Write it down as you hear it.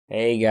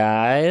Hey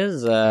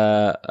guys,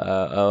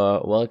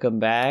 welcome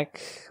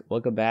back.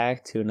 Welcome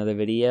back to another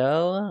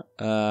video.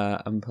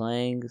 I'm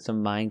playing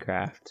some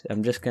Minecraft.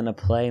 I'm just gonna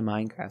play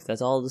Minecraft.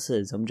 That's all this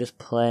is. I'm just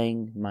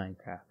playing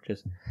Minecraft.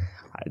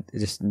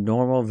 Just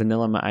normal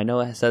vanilla. I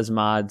know it says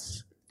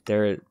mods.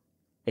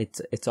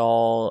 It's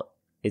all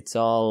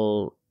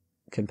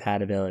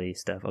compatibility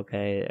stuff.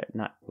 Okay,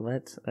 not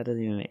what that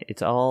doesn't even.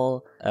 It's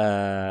all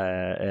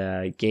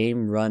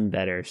game run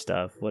better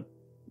stuff. What?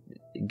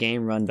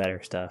 Game run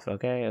better stuff.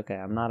 Okay,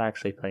 I'm not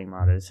actually playing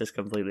modded. It's just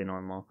completely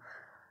normal.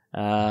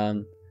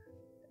 And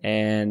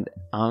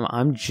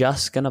I'm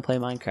just gonna play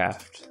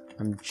Minecraft.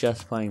 I'm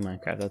just playing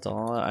Minecraft. That's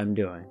all I'm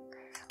doing.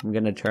 I'm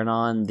gonna turn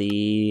on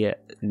the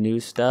new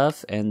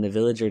stuff and the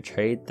villager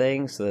trade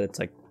thing so that it's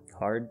like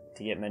hard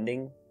to get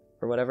mending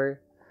or whatever.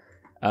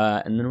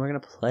 And then we're gonna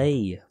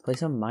play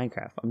some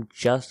Minecraft. I'm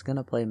just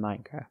gonna play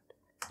Minecraft.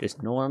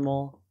 Just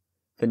normal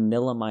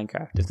vanilla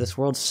Minecraft. If this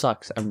world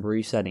sucks, I'm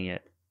resetting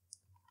it.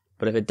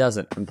 But if it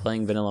doesn't, I'm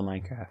playing vanilla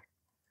Minecraft.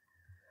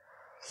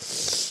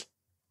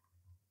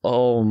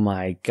 Oh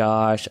my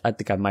gosh. I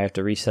think I might have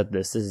to reset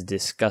this. This is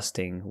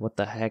disgusting. What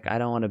the heck? I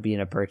don't want to be in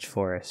a birch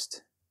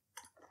forest.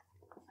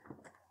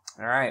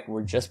 Alright,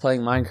 we're just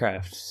playing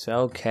Minecraft.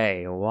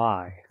 Okay,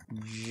 why?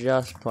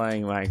 Just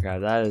playing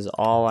Minecraft. That is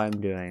all I'm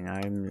doing.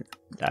 I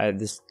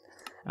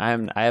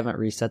haven't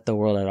reset the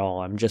world at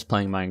all. I'm just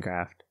playing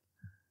Minecraft.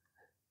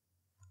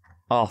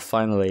 Oh,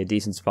 finally, a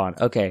decent spawn.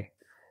 Okay,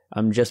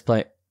 I'm just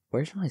playing...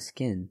 Where's my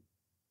skin?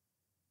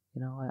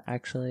 You know what,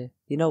 actually?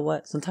 You know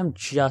what? Since I'm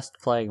just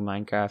playing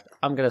Minecraft,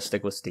 I'm gonna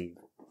stick with Steve.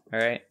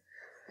 Alright?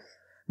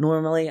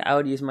 Normally, I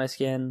would use my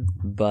skin,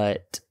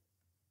 but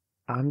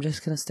I'm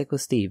just gonna stick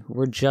with Steve.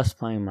 We're just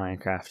playing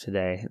Minecraft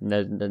today.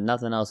 There's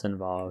nothing else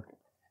involved.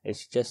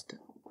 It's just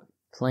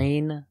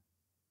plain,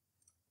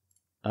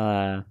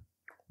 not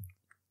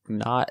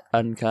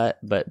uncut,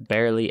 but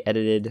barely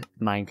edited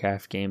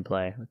Minecraft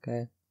gameplay,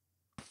 okay?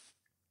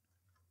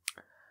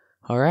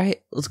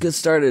 Alright, let's get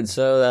started.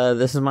 So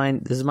this is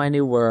my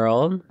new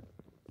world.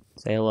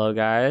 Say hello,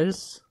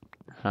 guys.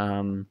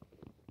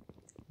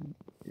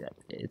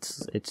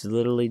 It's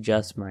literally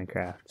just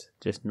Minecraft.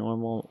 Just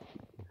normal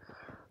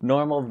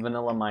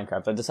vanilla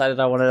Minecraft. I decided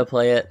I wanted to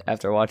play it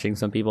after watching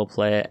some people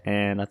play it,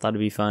 and I thought it'd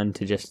be fun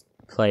to just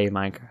play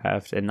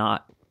Minecraft and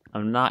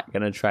I'm not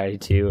gonna try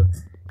to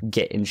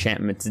get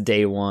enchantments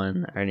day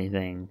one or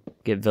anything.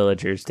 Get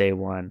villagers day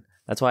one.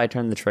 That's why I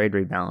turned the trade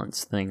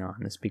rebalance thing on.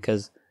 It's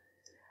because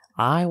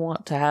I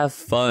want to have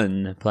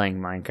fun playing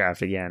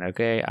Minecraft again,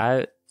 okay?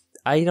 I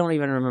don't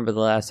even remember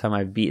the last time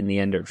I've beaten the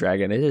Ender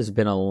Dragon. It has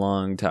been a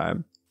long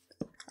time.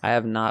 I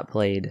have not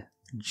played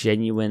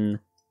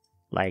genuine,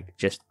 like,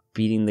 just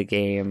beating the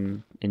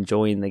game,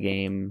 enjoying the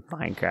game,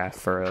 Minecraft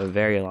for a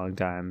very long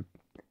time.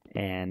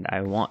 And I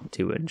want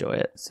to enjoy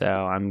it, so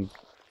I'm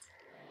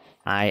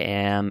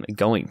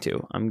going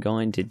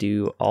to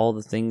do all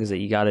the things that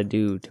you gotta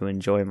do to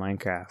enjoy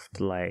Minecraft,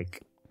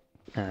 like...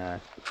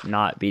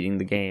 not beating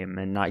the game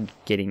and not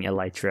getting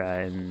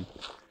elytra, and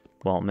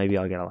well, maybe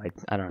I'll get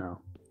elytra. I don't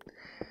know.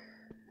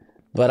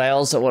 But I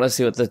also want to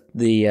see what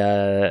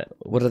the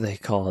what are they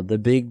called? The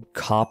big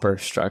copper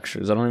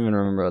structures. I don't even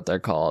remember what they're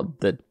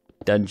called. The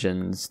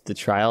dungeons, the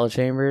trial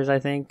chambers, I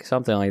think,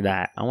 something like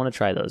that. I want to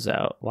try those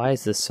out. Why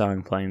is this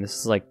song playing?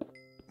 This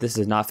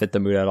does not fit the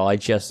mood at all. I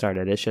just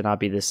started. It should not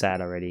be this sad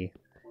already.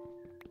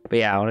 But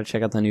yeah, I want to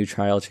check out the new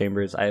trial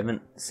chambers. I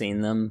haven't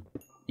seen them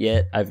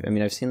yet. I've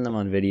seen them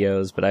on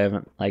videos, but I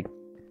haven't like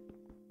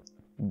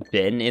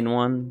been in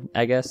one.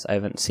 I guess I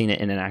haven't seen it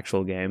in an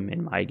actual game,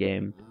 in my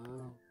game.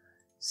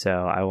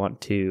 So I want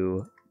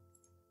to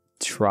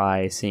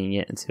try seeing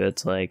it and see what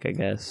it's like, I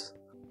guess.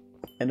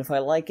 And if I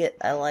like it,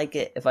 I like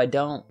it. If I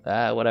don't,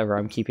 whatever.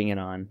 I'm keeping it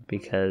on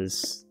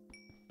because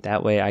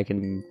that way I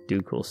can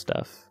do cool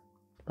stuff.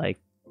 Like,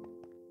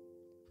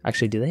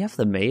 actually, do they have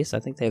the mace?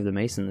 I think they have the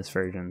mace in this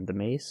version. The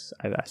mace.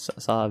 I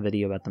saw a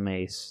video about the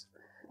mace.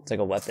 It's like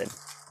a weapon.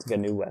 It's like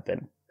a new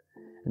weapon.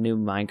 A new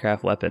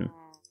Minecraft weapon.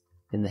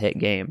 In the hit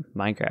game,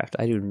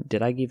 Minecraft.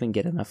 Did I even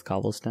get enough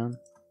cobblestone?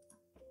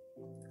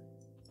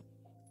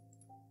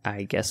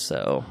 I guess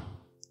so.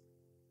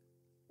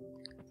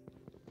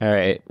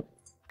 Alright.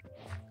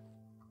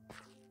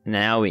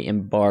 Now we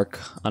embark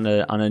on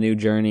a new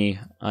journey.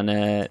 On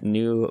a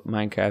new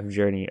Minecraft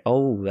journey.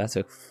 Oh, that's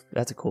a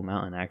cool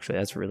mountain, actually.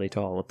 That's really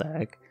tall. What the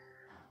heck?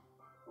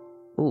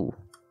 Ooh.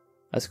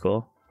 That's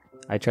cool.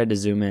 I tried to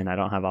zoom in. I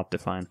don't have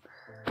Optifine.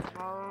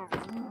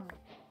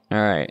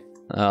 Alright.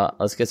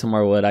 Let's get some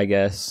more wood, I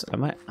guess.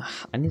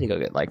 I need to go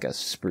get like a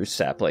spruce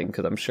sapling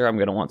because I'm sure I'm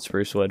going to want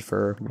spruce wood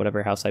for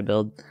whatever house I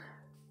build.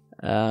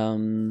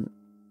 Yeah,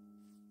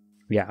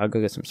 I'll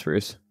go get some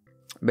spruce.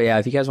 But yeah,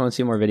 if you guys want to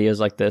see more videos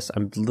like this,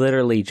 I'm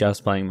literally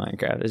just playing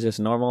Minecraft. It's just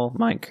normal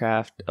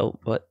Minecraft. Oh,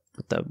 what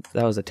the?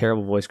 That was a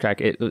terrible voice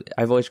crack.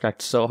 I voice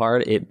cracked so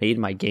hard, it made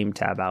my game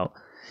tab out.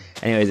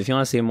 Anyways, if you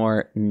want to see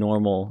more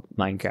normal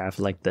Minecraft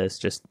like this,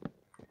 just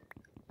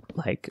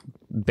like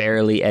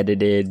barely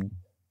edited,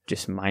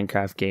 just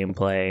Minecraft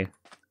gameplay,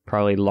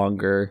 probably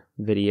longer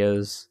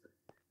videos,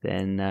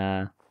 then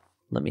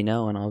let me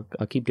know and I'll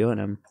keep doing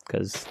them,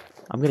 because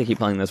I'm gonna keep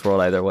playing this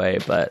world either way,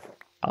 but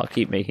I'll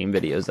keep making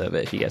videos of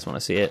it if you guys want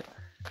to see it.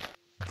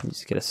 Let me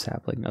just get a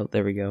sapling. Oh,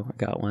 there we go. I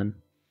got one.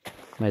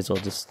 Might as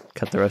well just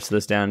cut the rest of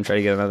this down and try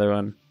to get another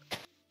one.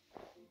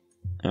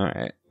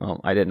 Alright.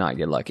 Well, I did not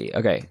get lucky.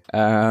 Okay.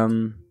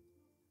 Man,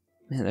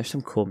 there's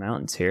some cool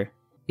mountains here.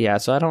 Yeah,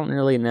 so I don't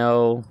really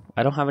know.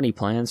 I don't have any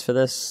plans for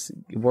this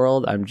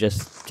world. I'm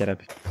just gonna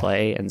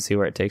play and see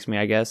where it takes me,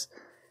 I guess.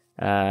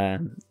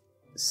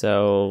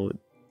 So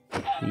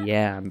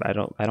yeah, I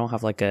don't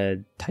have like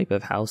a type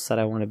of house that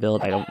I want to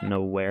build. I don't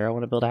know where I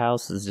want to build a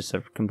house. It's just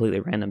a completely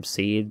random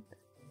seed.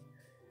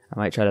 I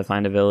might try to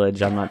find a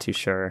village. I'm not too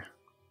sure.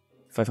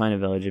 If I find a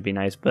village, it'd be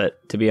nice,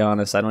 but to be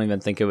honest, I don't even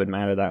think it would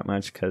matter that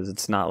much, because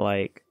it's not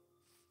like...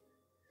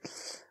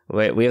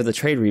 Wait, we have the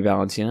trade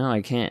rebalance, you know?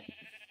 I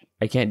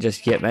can't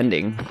just get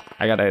mending.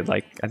 I gotta,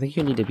 like, I think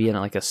you need to be in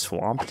like a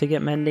swamp to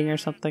get mending or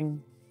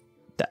something.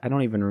 I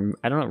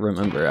don't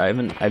remember.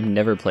 I've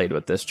never played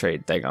with this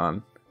trade thing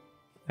on.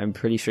 I'm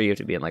pretty sure you have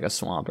to be in like a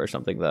swamp or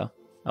something though.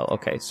 Oh,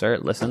 okay, sir,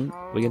 listen.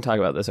 We can talk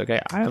about this,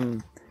 okay?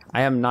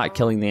 I am not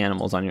killing the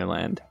animals on your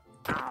land.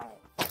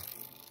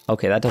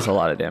 Okay, that does a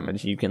lot of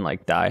damage. You can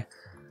like die.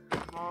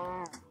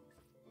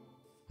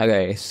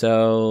 Okay,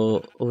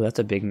 so that's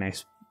a big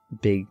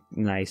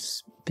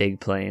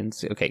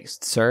plains. Okay,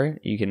 sir,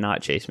 you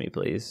cannot chase me,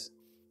 please.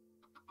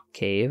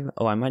 Cave.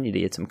 Oh, I might need to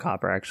get some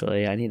copper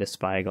actually. I need a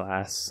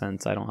spyglass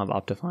since I don't have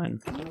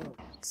Optifine.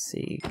 Let's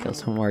see, kill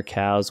some more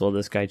cows while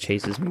this guy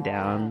chases me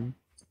down.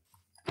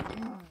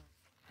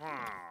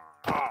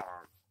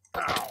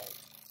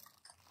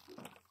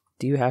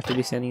 Do you have to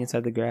be standing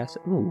inside the grass?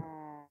 Ooh.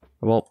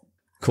 Well,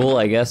 cool,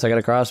 I guess. I got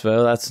a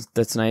crossbow.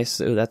 That's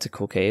nice. Ooh, that's a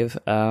cool cave.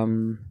 I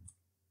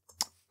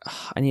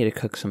need to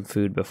cook some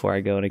food before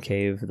I go in a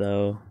cave,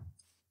 though.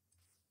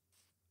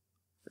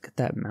 Look at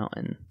that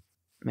mountain.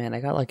 Man,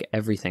 I got, like,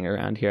 everything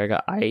around here. I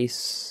got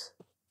ice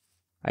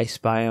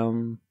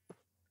biome.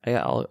 I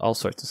got all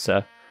sorts of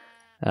stuff.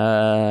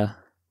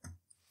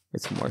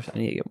 Get some more. I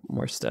need to get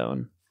more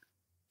stone.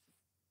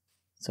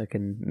 So I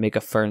can make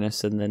a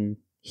furnace and then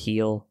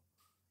heal.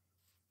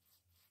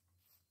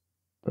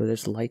 Oh,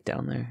 there's light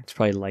down there. It's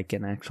probably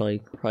lichen, actually.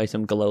 Probably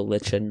some glow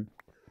lichen.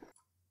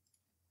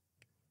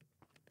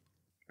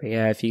 But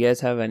yeah, if you guys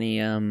have any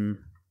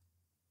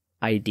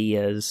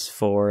ideas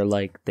for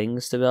like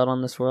things to build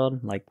on this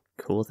world, like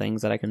cool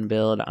things that I can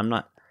build, I'm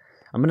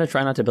gonna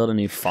try not to build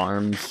any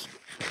farms.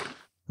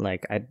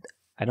 Like I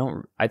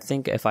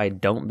think if I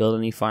don't build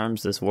any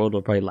farms, this world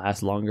will probably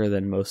last longer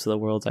than most of the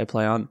worlds I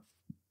play on.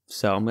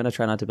 So I'm gonna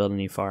try not to build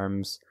any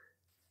farms.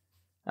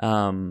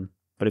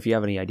 But if you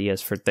have any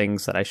ideas for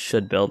things that I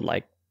should build,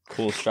 like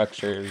cool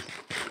structures,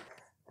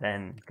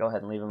 then go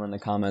ahead and leave them in the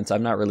comments.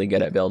 I'm not really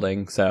good at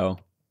building, so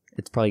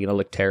it's probably going to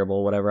look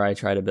terrible, whatever I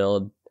try to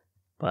build.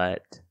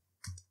 But,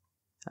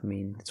 I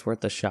mean, it's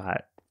worth a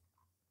shot.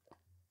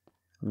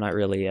 I'm not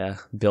really a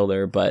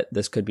builder, but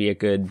this could be a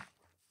good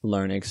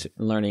learning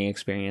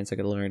experience. I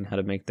could learn how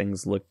to make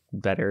things look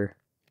better.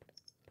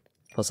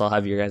 Plus, I'll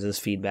have your guys'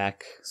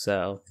 feedback,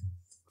 so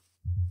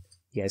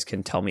you guys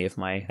can tell me if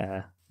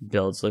my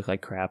builds look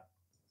like crap.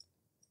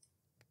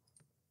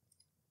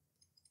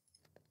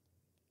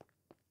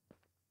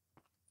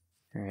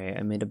 Alright,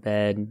 I made a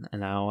bed,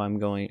 and now I'm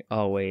going...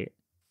 Oh, wait.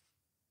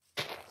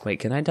 Wait,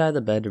 can I dye the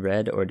bed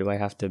red, or do I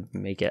have to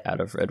make it out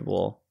of red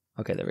wool?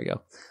 Okay, there we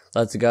go.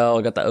 Let's go.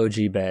 I got the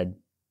OG bed.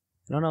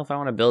 I don't know if I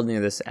want to build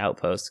near this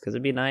outpost, because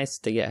it'd be nice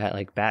to get,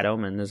 like, Bad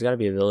Omen. There's got to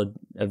be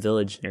a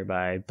village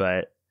nearby,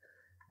 but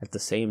at the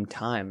same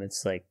time,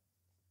 it's like...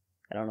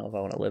 I don't know if I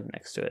want to live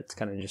next to it. It's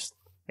kind of just...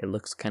 It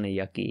looks kind of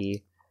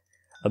yucky,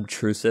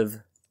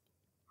 obtrusive.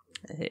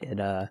 It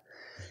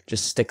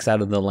just sticks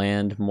out of the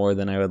land more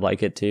than I would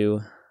like it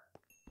to.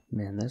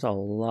 Man, there's a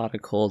lot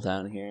of coal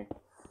down here.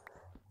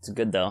 It's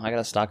good though. I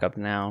gotta stock up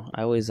now.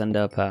 I always end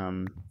up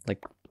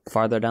like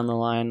farther down the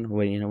line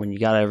when you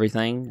got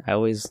everything. I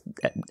always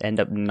end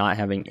up not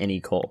having any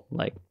coal,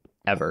 like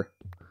ever.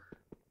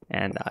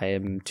 And I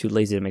am too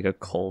lazy to make a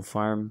coal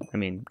farm. I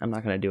mean, I'm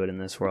not gonna do it in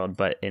this world,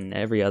 but in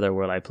every other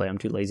world I play, I'm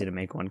too lazy to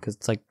make one because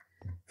it's like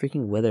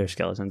freaking wither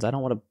skeletons. I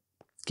don't want to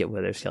get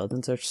wither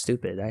skeletons. They're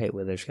stupid. I hate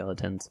wither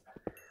skeletons.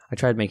 I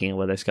tried making a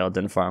wither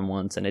skeleton farm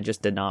once, and it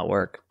just did not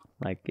work.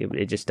 Like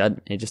it just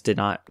did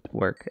not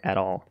work at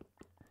all.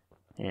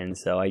 And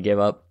so I gave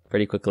up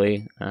pretty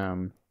quickly.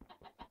 And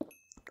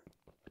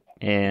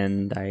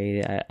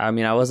I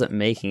mean, I wasn't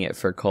making it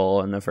for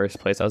coal in the first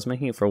place. I was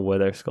making it for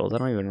wither skulls. I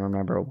don't even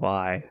remember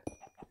why,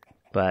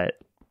 but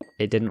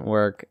it didn't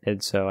work,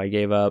 and so I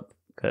gave up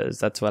because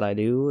that's what I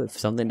do. If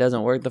something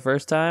doesn't work the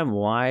first time,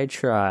 why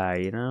try?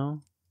 You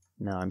know?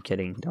 No, I'm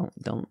kidding.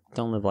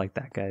 Don't live like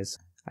that, guys.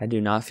 I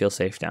do not feel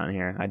safe down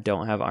here. I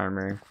don't have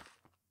armor.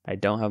 I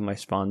don't have my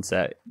spawn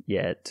set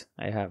yet.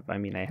 I have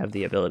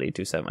the ability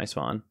to set my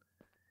spawn.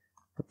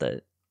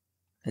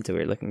 It's a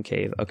weird looking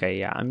cave. Okay,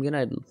 yeah, I'm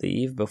gonna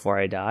leave before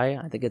I die.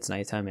 I think it's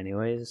nighttime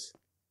anyways.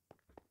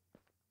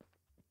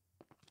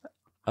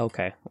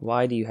 Okay,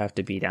 why do you have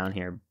to be down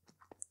here?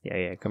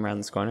 Yeah, come around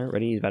this corner.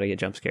 Ready? He's about to get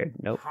jump scared.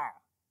 Nope.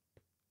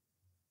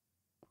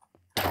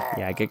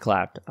 Yeah, I get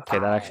clapped. Okay,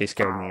 that actually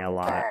scared me a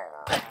lot.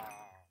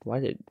 Why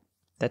did...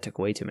 That took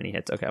way too many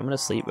hits. Okay, I'm gonna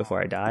sleep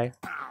before I die.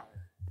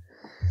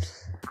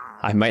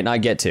 I might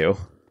not get to.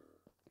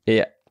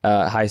 Yeah,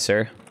 hi,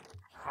 sir.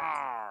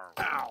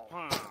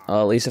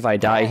 Well, at least if I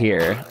die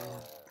here...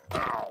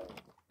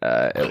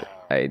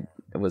 I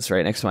was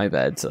right next to my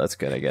bed, so that's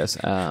good, I guess.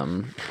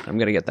 I'm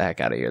gonna get the heck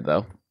out of here,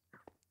 though.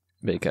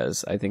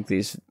 Because I think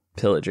these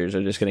pillagers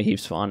are just gonna keep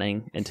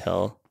spawning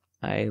until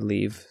I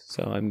leave.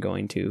 So I'm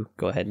going to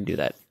go ahead and do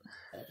that.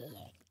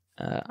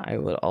 I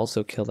will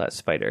also kill that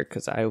spider,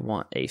 because I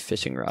want a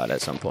fishing rod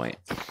at some point.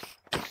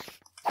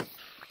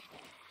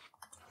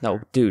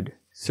 No, dude.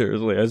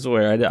 Seriously, I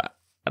swear,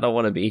 I don't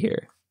want to be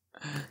here.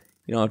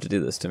 You don't have to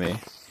do this to me.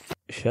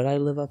 Should I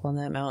live up on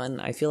that mountain?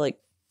 I feel like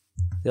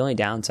the only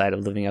downside of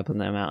living up on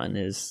that mountain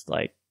is,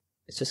 like,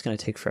 it's just going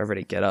to take forever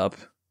to get up.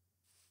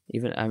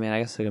 Even, I mean,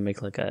 I guess I can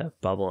make, like, a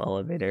bubble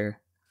elevator.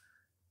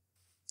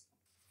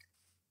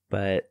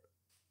 But,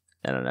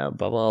 I don't know,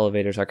 bubble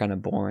elevators are kind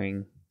of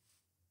boring.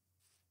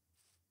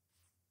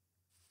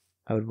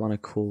 I would want a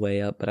cool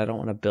way up, but I don't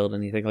want to build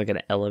anything like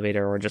an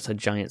elevator or just a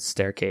giant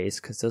staircase,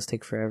 because those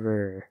take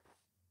forever.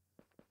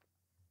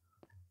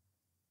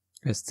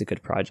 It's a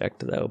good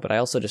project, though, but I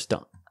also just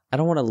don't... I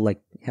don't want to,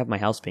 like, have my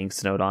house being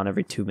snowed on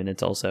every 2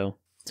 minutes also.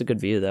 It's a good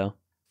view, though.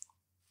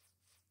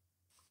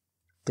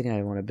 I think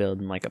I want to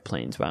build in, like, a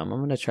plains biome. I'm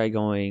going to try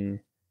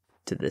going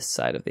to this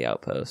side of the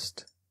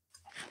outpost.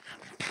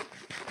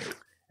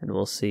 And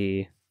we'll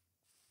see,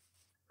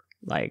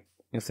 like,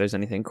 if there's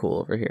anything cool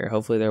over here.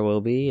 Hopefully there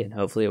will be, and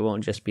hopefully it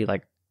won't just be,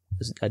 like,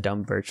 a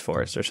dumb birch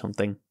forest or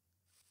something.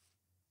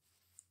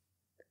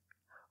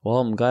 Well,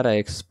 I'm glad I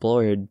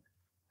explored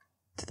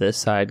to this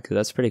side, because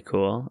that's pretty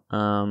cool.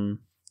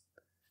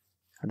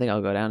 I think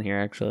I'll go down here,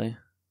 actually.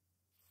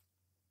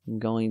 I'm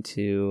going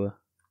to...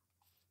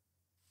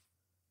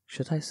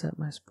 Should I set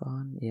my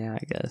spawn? Yeah,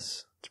 I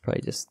guess. It's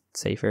probably just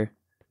safer.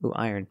 Ooh,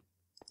 iron.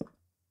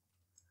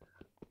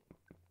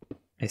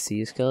 I see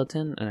you,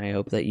 skeleton, and I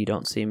hope that you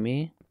don't see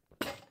me.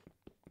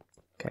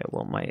 Okay,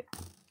 well,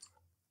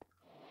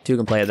 two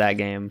can play at that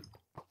game.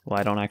 Well,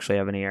 I don't actually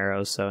have any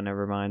arrows, so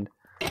never mind.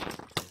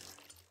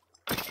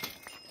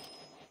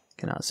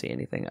 Cannot see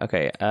anything.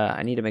 Okay,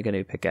 I need to make a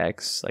new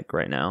pickaxe, like,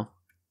 right now.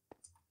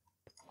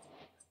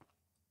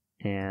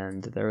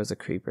 And there was a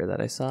creeper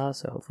that I saw,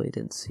 so hopefully it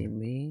didn't see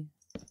me.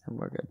 And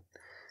we're good.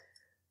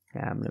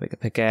 Yeah, I'm gonna make a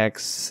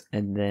pickaxe,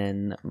 and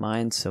then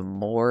mine some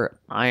more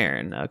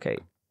iron. Okay,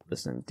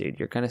 listen, dude,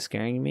 you're kind of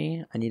scaring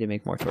me. I need to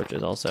make more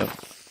torches also.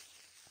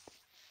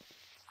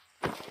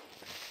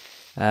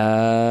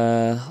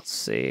 Let's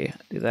see.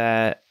 Do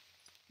that.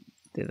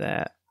 Do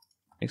that.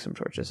 Make some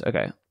torches.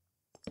 Okay.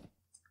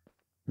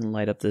 And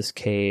light up this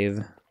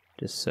cave,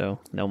 just so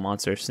no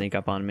monsters sneak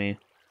up on me.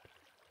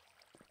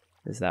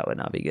 Because that would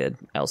not be good.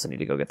 I also need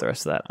to go get the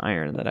rest of that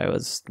iron that I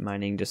was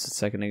mining just a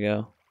second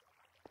ago.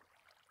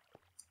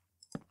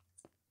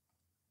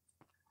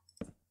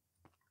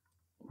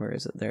 Where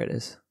is it? There it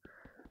is.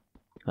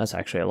 That's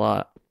actually a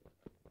lot.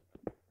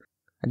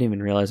 I didn't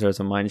even realize there was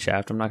a mine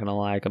shaft. I'm not going to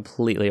lie, I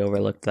completely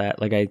overlooked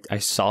that. Like, I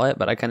saw it,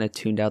 but I kind of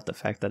tuned out the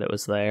fact that it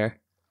was there.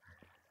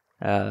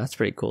 That's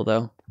pretty cool,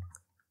 though.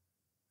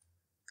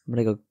 I'm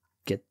going to go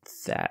get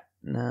that.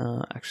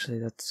 No, actually,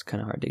 that's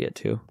kind of hard to get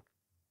to.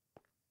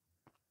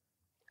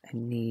 I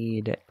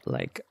need,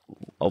 like,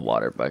 a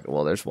water bucket.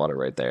 Well, there's water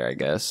right there, I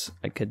guess.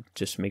 I could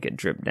just make it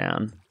drip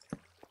down.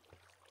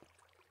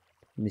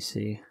 Let me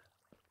see.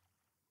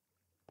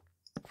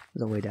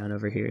 There's a way down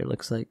over here, it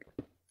looks like.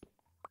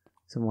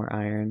 Some more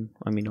iron.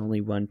 I mean,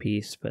 only one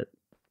piece, but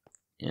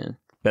yeah,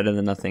 better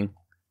than nothing.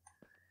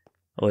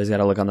 Always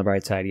gotta look on the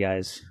bright side,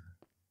 guys.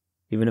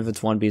 Even if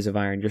it's one piece of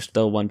iron, you're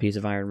still one piece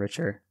of iron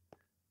richer.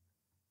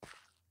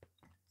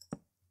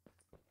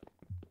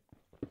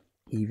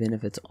 Even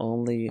if it's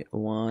only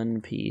one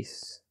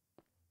piece.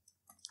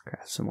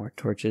 Craft some more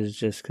torches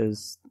just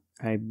because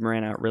I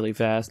ran out really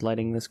fast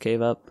lighting this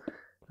cave up.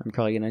 I'm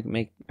probably gonna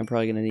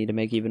need to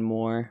make even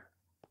more.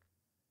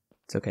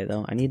 It's okay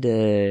though. I need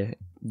to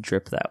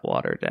drip that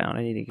water down.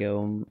 I need to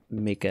go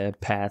make a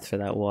path for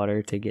that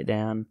water to get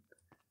down.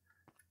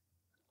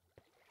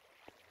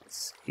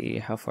 Let's see,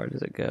 how far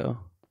does it go?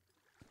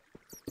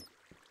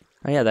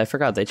 Oh yeah, I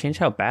forgot. They changed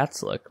how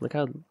bats look. Look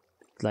how,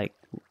 like,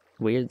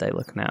 weird they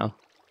look now.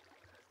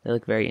 They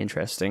look very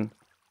interesting.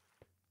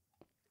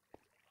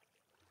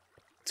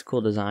 It's a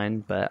cool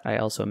design, but I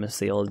also miss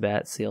the old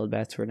bats. The old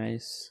bats were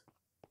nice.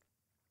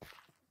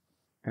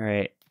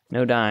 Alright,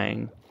 no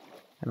dying.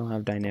 I don't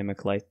have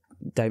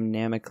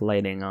dynamic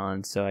lighting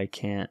on, so I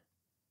can't...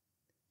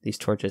 These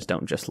torches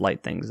don't just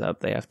light things up.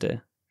 They have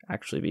to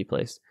actually be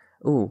placed.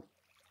 Ooh.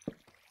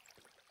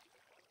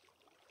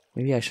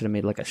 Maybe I should have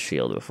made, like, a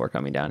shield before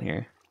coming down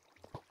here.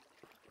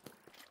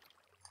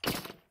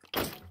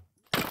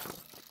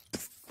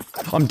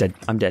 I'm dead.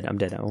 I'm dead. I'm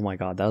dead. Oh my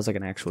god, that was like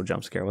an actual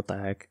jump scare. What the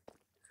heck?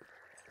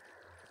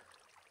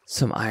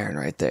 Some iron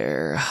right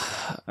there.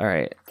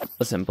 Alright,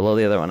 listen, blow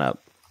the other one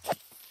up.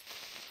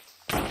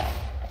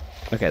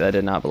 Okay, that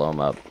did not blow him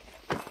up.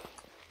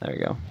 There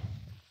we go.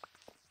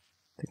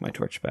 Take my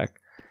torch back.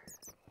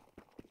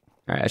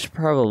 Alright, I should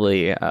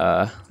probably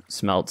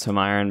smelt some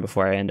iron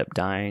before I end up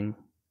dying.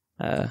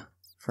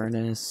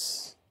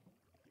 Furnace.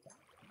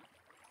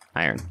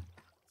 Iron.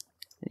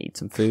 And eat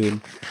some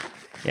food.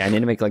 Yeah, I need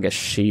to make like a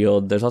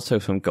shield. There's also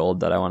some gold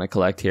that I want to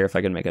collect here if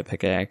I can make a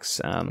pickaxe.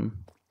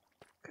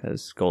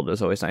 Because gold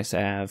is always nice to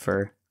have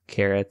for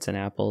carrots and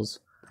apples.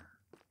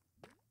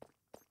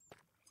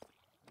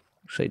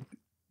 Actually,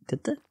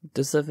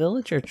 does the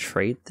villager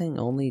trade thing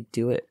only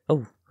do it?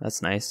 Oh,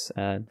 that's nice.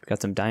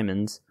 Got some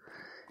diamonds.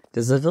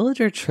 Does the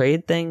villager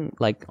trade thing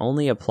like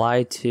only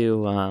apply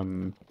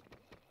to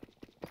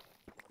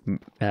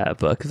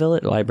book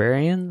village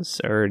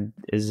librarians, or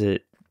is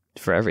it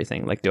for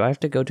everything? Like, do I have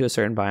to go to a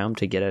certain biome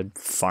to get a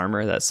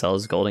farmer that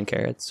sells golden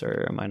carrots,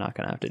 or am I not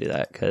gonna have to do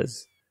that?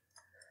 Because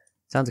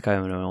it sounds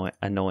kind of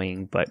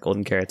annoying, but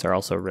golden carrots are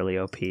also really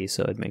OP,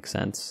 so it makes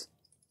sense.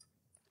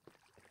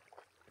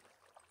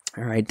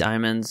 All right,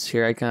 diamonds,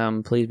 here I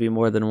come. Please be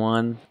more than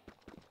one.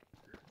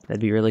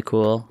 That'd be really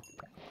cool.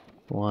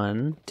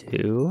 1,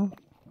 2.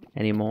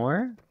 Any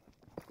more?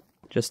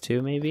 Just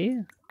 2, maybe?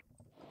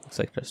 Looks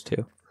like just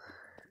 2.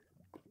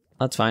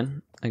 That's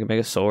fine. I can make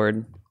a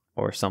sword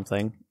or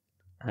something.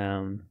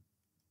 And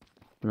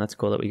that's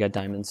cool that we got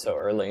diamonds so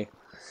early.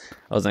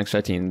 I wasn't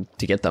expecting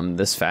to get them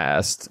this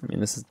fast. I mean,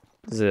 this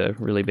is a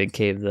really big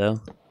cave, though.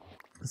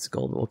 This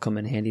gold will come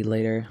in handy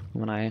later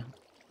when I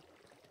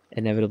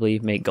inevitably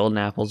make golden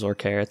apples or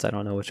carrots. I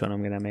don't know which one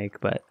I'm gonna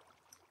make, but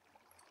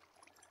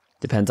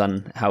depends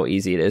on how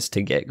easy it is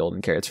to get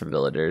golden carrots from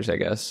villagers, I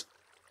guess.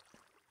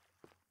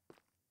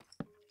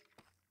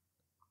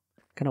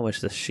 Kind of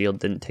wish the shield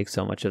didn't take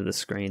so much of the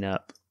screen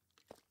up.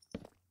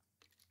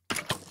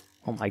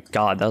 Oh my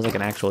god, that was like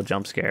an actual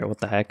jump scare. What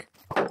the heck?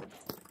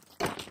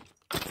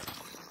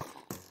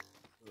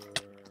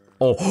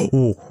 Oh,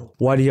 ooh,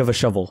 why do you have a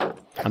shovel?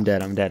 I'm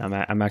dead, I'm dead.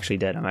 I'm actually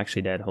dead. I'm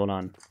actually dead. Hold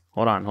on.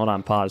 Hold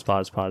on. Pause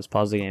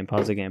the game.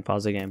 Pause the game.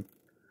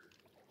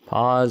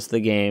 Pause the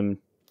game.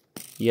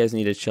 You guys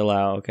need to chill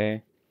out,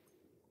 okay?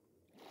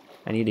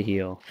 I need to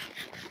heal.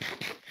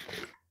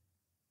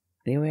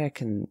 Anyway, I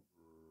can...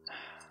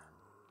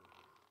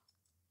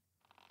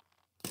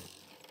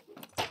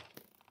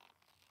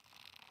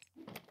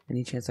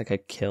 Any chance I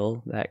could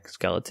kill that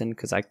skeleton?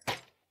 Because I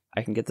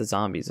can get the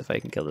zombies if I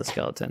can kill the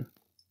skeleton.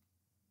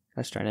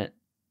 Let's try it.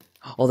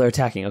 Oh, they're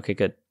attacking. Okay,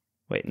 good.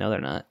 Wait, no, they're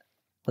not.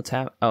 Let's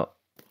have... Oh.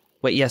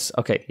 Wait, yes.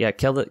 Okay, yeah,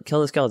 kill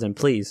the skeleton,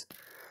 please.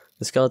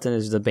 The skeleton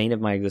is the bane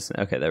of my existence.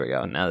 Okay, there we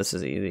go. Now this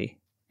is easy.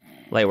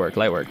 Light work.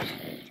 I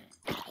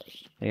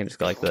can just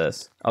go like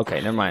this.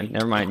 Okay, never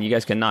mind. You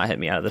guys cannot hit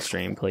me out of the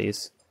stream,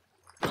 please.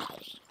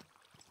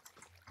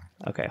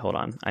 Okay, hold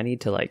on. I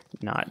need to, like,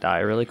 not die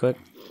really quick.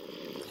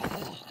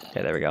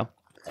 Okay, there we go.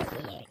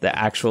 The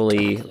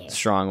actually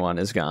strong one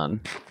is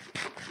gone.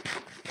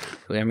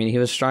 I mean, he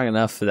was strong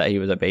enough that he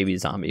was a baby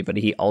zombie, but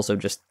he also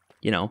just,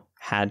 you know,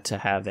 had to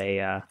have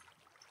a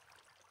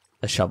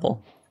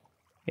shovel.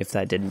 If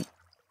that didn't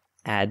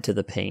add to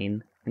the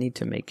pain. I need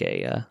to make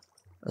a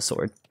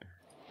sword.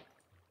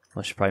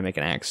 I should probably make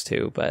an axe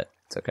too, but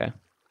it's okay.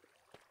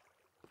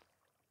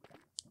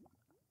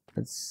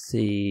 Let's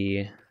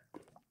see.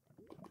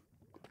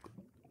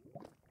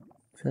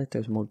 I feel like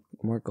there's more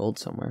gold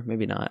somewhere.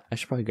 Maybe not. I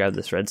should probably grab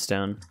this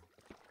redstone.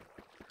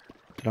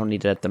 I don't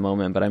need it at the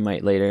moment, but I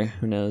might later.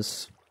 Who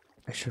knows?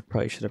 I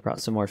probably should have brought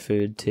some more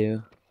food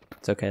too.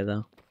 It's okay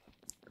though.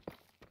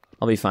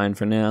 I'll be fine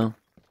for now.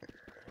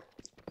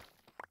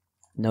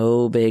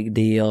 No big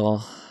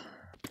deal.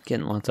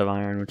 Getting lots of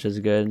iron, which is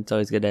good. It's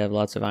always good to have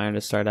lots of iron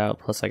to start out.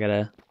 Plus I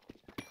gotta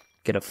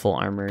get a full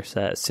armor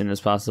set as soon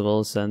as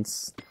possible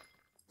since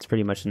it's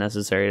pretty much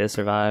necessary to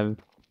survive.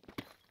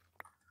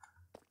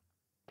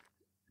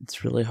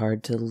 It's really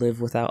hard to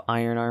live without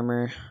iron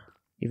armor,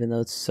 even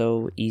though it's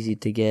so easy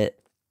to get.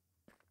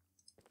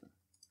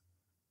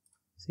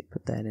 See,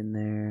 put that in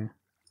there.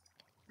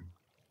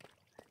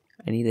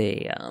 I need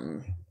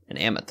an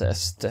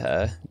amethyst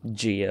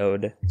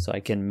geode so I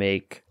can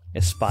make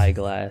a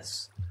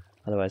spyglass.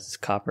 Otherwise, this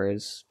copper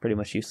is pretty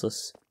much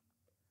useless.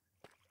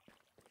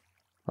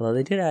 Although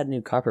they did add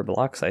new copper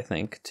blocks, I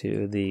think,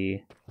 to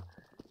the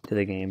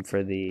game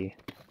for the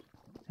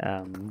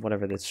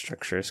whatever the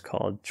structure is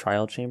called,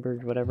 trial chamber,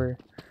 whatever.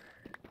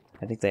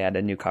 I think they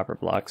added new copper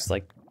blocks,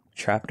 like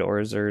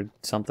trapdoors or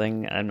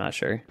something. I'm not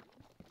sure.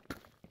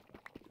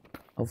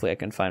 Hopefully, I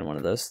can find one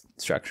of those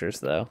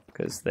structures though,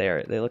 because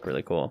they look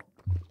really cool.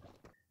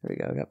 There we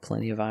go. Got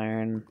plenty of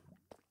iron.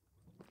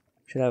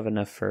 Should have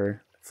enough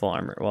for full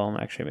armor. Well,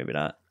 actually, maybe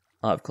not.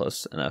 I'll have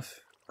close to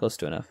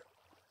enough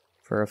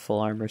for a full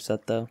armor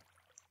set though.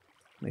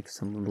 Make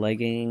some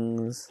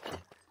leggings.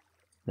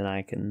 Then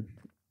I can,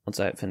 once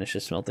I finish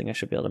this smelting, I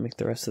should be able to make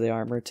the rest of the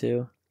armor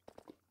too.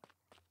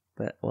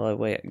 But while I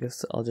wait, I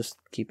guess I'll just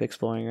keep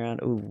exploring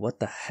around. Ooh, what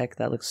the heck?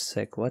 That looks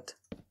sick. What?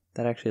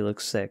 That actually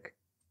looks sick.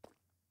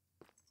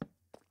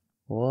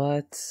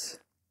 What?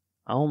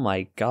 Oh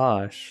my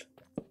gosh.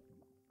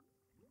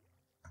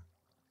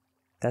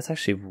 That's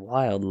actually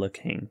wild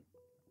looking.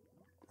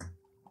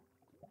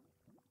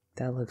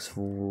 That looks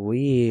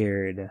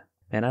weird.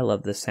 Man, I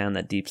love the sound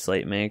that deep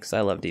slate makes.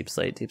 I love deep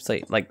slate. Deep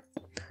slate, like,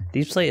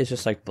 Deep Slate is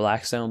just like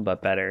Blackstone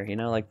but better, you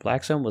know? Like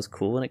Blackstone was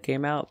cool when it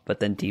came out, but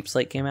then Deep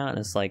Slate came out and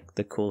it's like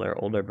the cooler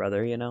older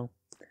brother, you know?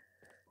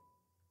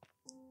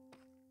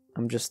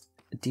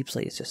 Deep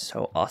Slate is just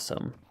so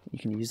awesome. You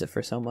can use it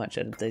for so much,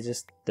 and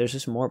there's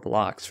just more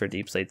blocks for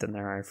Deep Slate than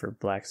there are for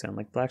Blackstone.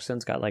 Like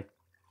Blackstone's got like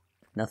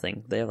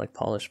nothing. They have like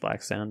polished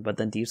Blackstone, but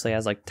then Deep Slate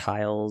has like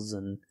tiles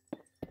and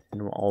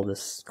all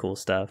this cool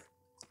stuff.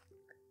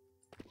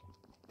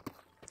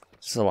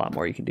 There's a lot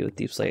more you can do with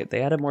Deep Slate.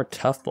 They added more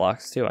tough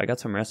blocks too. I got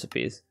some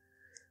recipes.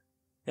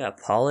 Yeah,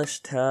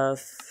 polished,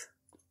 tough.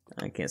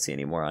 I can't see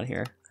any more on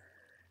here,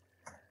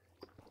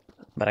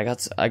 but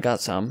I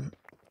got some.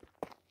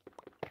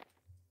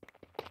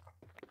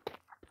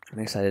 I'm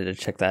excited to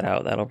check that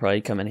out. That'll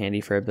probably come in handy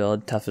for a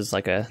build. Tough is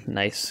like a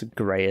nice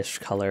grayish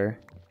color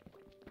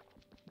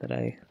that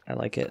I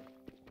like it.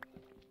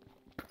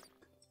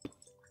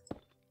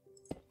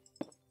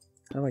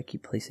 How do I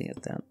keep placing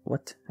it down?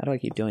 What? How do I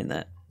keep doing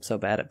that? I'm so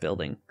bad at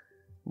building.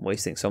 I'm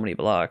wasting so many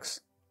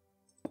blocks.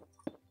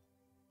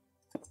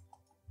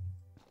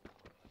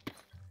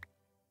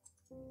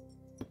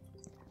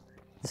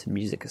 This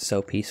music is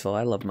so peaceful.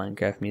 I love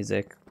Minecraft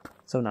music.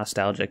 So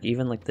nostalgic.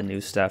 Even like the new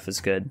stuff is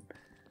good.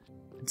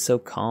 It's so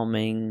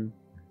calming.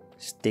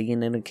 Just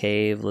digging in a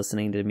cave,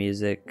 listening to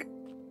music.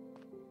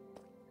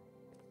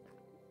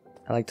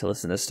 I like to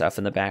listen to stuff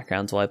in the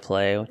backgrounds while I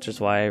play, which is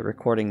why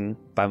recording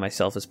by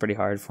myself is pretty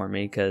hard for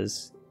me,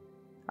 because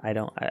I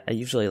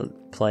usually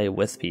play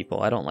with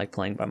people. I don't like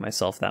playing by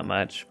myself that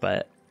much,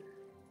 but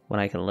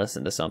when I can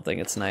listen to something,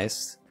 it's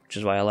nice, which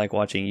is why I like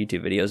watching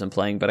YouTube videos and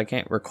playing, but I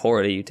can't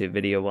record a YouTube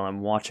video while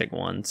I'm watching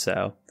one,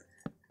 so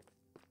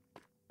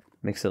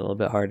makes it a little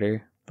bit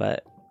harder,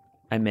 but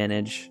I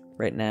manage.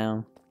 Right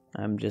now,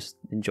 I'm just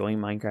enjoying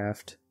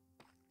Minecraft.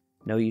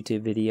 No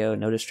YouTube video,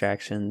 no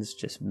distractions,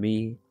 just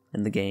me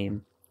and the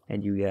game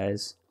and you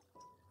guys.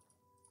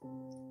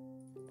 I'm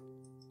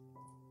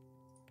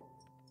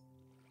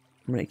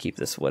gonna keep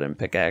this wooden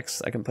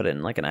pickaxe. I can put it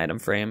in like an item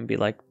frame, be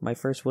like my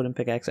first wooden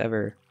pickaxe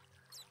ever.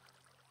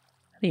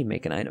 How do you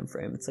make an item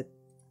frame? It's like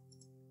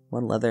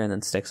one leather and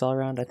then sticks all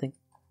around, I think.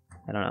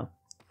 I don't know.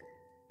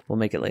 We'll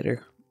make it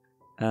later.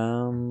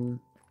 Oh,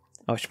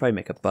 I should probably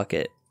make a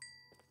bucket.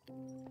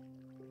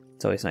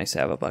 It's always nice to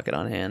have a bucket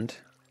on hand.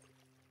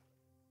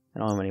 I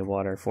don't have any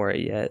water for it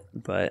yet,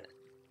 but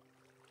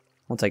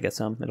once I get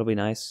some, it'll be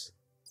nice.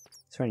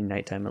 It's already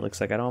nighttime, it looks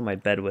like. I don't have my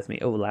bed with me.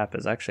 Oh,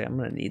 lapis. Actually, I'm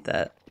going to need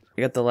that.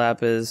 I got the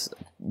lapis.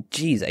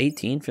 Geez,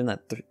 18 from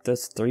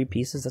those 3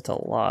 pieces? That's a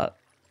lot.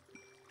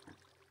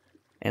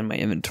 And my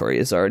inventory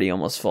is already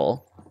almost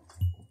full.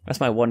 That's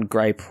my one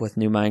gripe with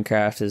new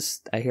Minecraft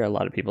is, I hear a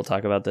lot of people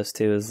talk about this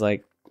too, is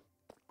like,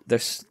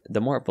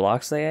 the more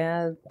blocks they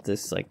add,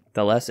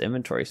 the less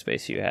inventory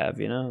space you have,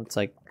 you know? It's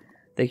like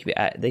they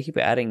keep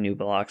adding new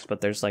blocks,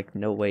 but there's like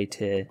no way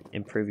to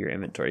improve your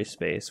inventory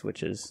space,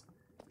 which is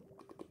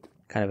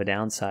kind of a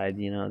downside,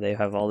 you know? They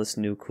have all this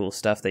new cool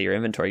stuff that your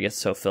inventory gets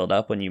so filled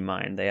up when you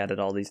mine. They added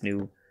all these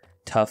new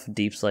tough,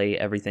 deep slate,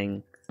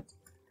 everything.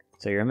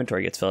 So your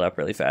inventory gets filled up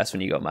really fast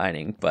when you go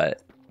mining,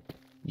 but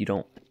you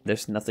don't,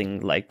 there's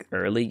nothing like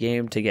early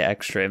game to get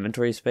extra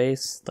inventory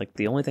space. Like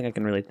the only thing I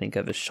can really think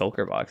of is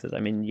shulker boxes. I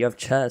mean, you have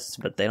chests,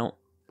 but you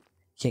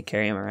can't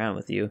carry them around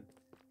with you.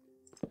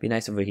 It'd be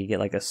nice if we could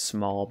get like a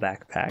small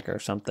backpack or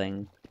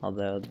something.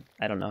 Although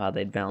I don't know how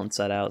they'd balance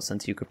that out,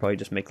 since you could probably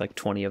just make like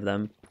 20 of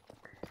them.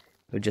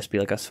 It would just be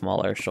like a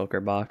smaller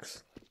shulker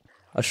box.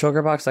 A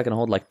shulker box that can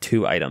hold like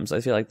 2 items.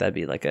 I feel like that'd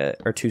be like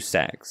or 2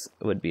 stacks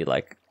would be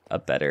like a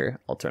better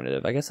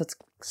alternative. I guess that's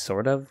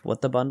sort of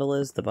what the bundle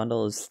is. The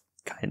bundle is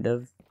kind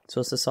of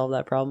supposed to solve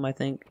that problem, I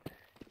think,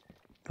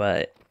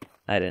 but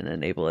I didn't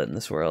enable it in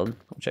this world,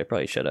 which I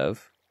probably should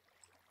have.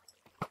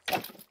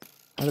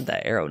 How did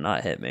that arrow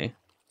not hit me?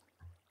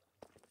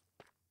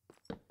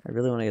 I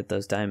really want to get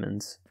those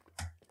diamonds,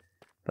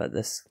 but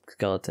this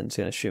skeleton's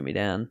gonna shoot me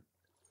down.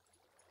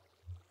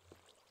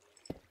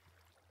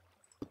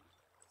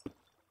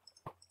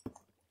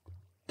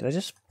 Did I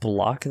just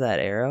block that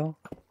arrow?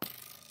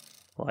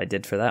 Well, I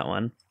did for that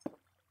one.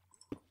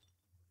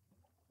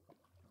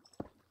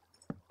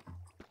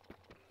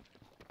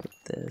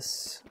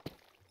 This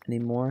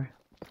anymore?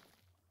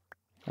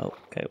 Oh,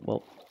 okay,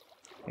 well,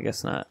 I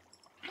guess not.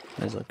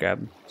 Might as well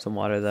grab some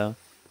water though.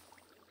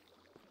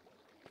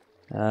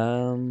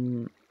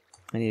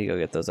 I need to go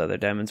get those other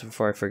diamonds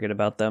before I forget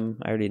about them.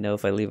 I already know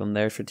if I leave them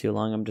there for too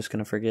long, I'm just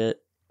gonna forget.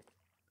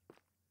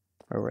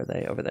 Where were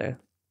they? Over there.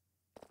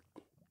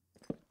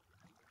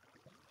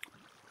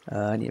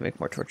 I need to make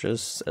more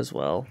torches as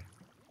well.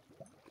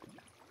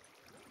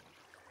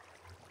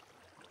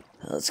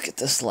 Let's get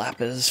this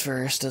lapis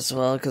first as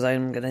well, because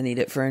I'm going to need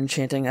it for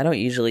enchanting. I don't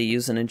usually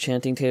use an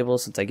enchanting table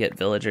since I get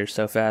villagers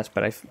so fast,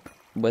 but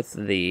with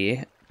the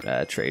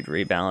trade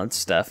rebalance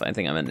stuff, I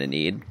think I'm going to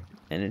need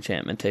an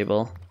enchantment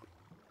table.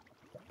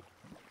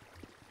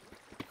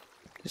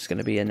 Just going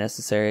to be a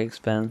necessary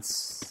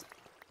expense.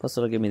 Plus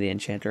it'll give me the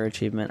enchanter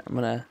achievement.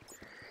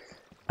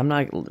 I'm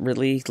not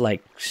really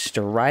like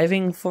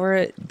striving for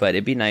it, but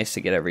it'd be nice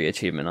to get every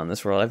achievement on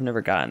this world. I've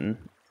never gotten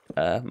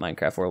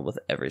Minecraft world with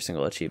every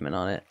single achievement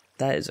on it.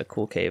 That is a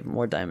cool cave.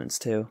 More diamonds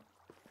too.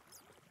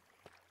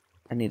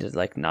 I need to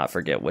like not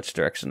forget which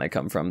direction I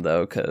come from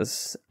though,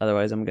 because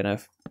otherwise I'm gonna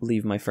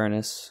leave my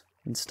furnace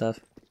and stuff.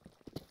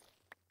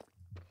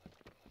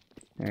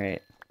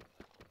 Alright.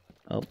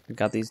 Oh, I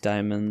got these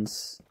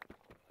diamonds.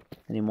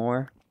 Any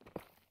more?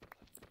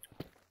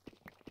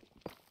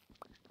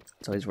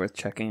 It's always worth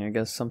checking, I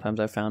guess. Sometimes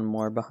I found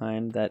more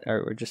behind that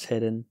were just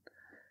hidden.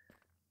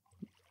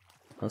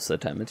 Most of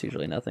the time it's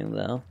usually nothing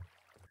though.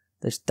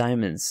 There's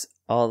diamonds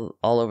all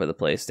over the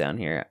place down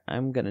here.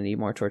 I'm gonna need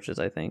more torches,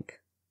 I think.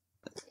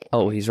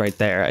 Oh, he's right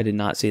there. I did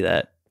not see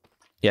that.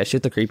 Yeah,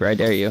 shoot the creeper, I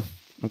dare you.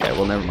 Okay,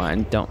 well never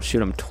mind. Don't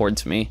shoot him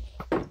towards me.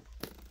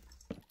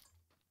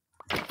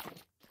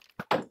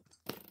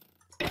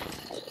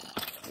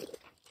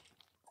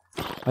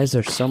 Why is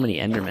there so many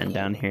endermen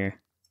down here?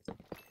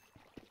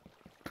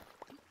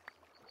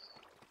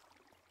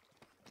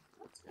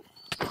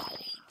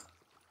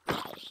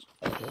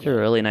 It's a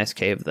really nice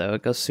cave though.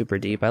 It goes super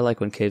deep. I like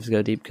when caves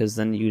go deep because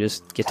then you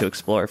just get to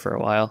explore for a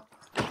while.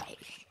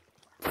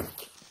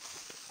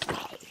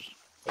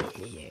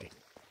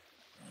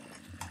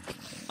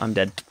 I'm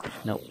dead.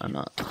 Nope, I'm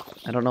not.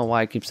 I don't know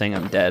why I keep saying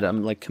I'm dead.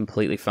 I'm like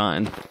completely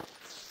fine.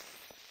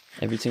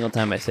 Every single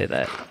time I say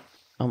that.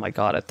 Oh my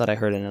god, I thought I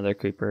heard another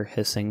creeper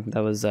hissing.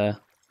 That was a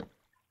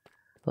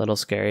little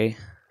scary,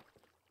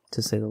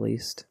 to say the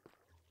least.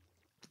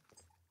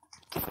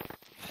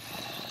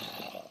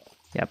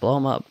 Yeah, blow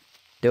him up.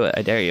 Do it,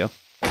 I dare you.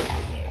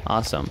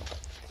 Awesome.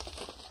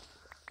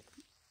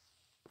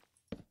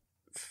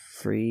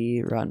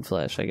 Free rotten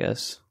flesh, I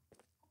guess.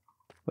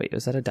 Wait,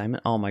 was that a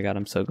diamond? Oh my god,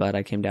 I'm so glad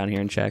I came down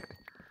here and checked.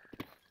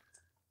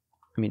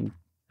 I mean,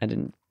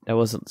 I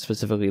wasn't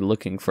specifically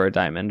looking for a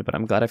diamond, but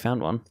I'm glad I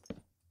found one.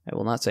 I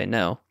will not say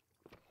no.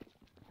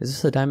 Is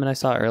this the diamond I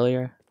saw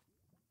earlier?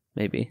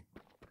 Maybe.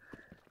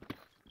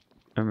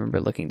 I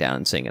remember looking down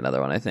and seeing another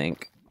one, I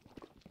think.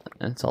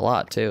 And it's a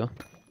lot, too.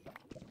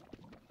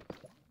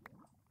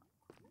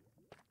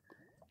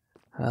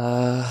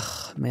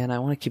 Man, I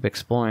want to keep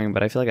exploring,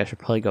 but I feel like I should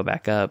probably go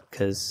back up,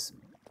 because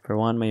for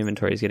one, my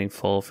inventory is getting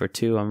full. For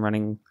two, I'm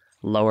running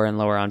lower and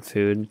lower on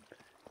food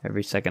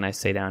every second I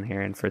stay down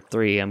here. And for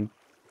three,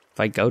 if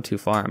I go too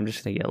far, I'm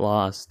just going to get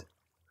lost.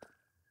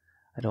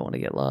 I don't want to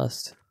get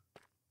lost.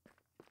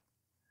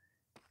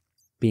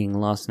 Being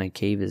lost in a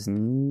cave is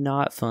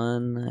not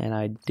fun, and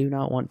I do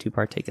not want to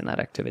partake in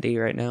that activity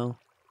right now.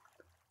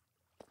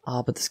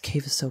 Oh, but this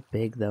cave is so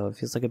big, though. It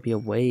feels like it'd be a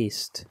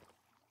waste.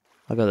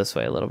 I'll go this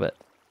way a little bit.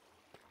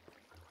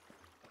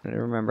 I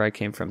remember I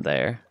came from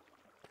there.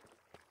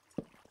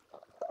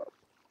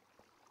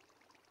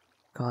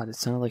 God, it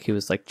sounded like he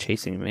was like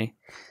chasing me.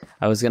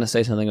 I was gonna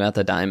say something about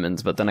the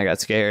diamonds, but then I got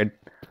scared.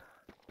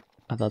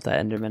 I thought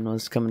that Enderman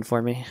was coming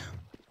for me.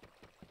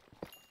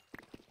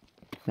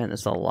 Man,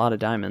 there's a lot of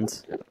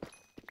diamonds.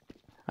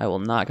 I will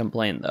not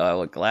complain, though. I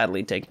will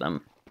gladly take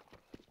them.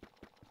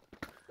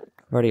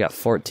 I've already got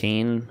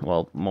 14.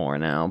 Well, more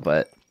now,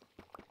 but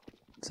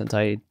since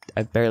I've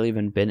barely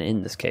even been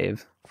in this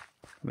cave.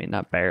 I mean,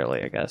 not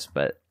barely, I guess,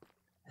 but it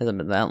hasn't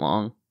been that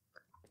long.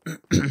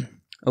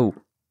 Oh,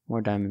 more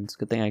diamonds.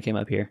 Good thing I came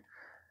up here.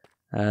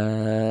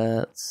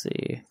 Let's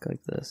see.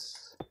 Click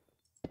this.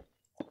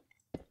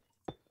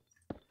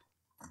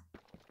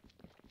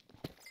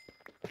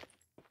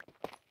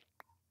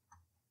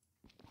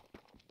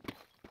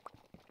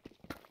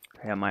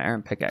 Yeah, my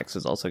iron pickaxe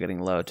is also getting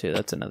low, too.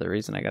 That's another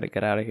reason I gotta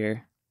get out of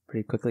here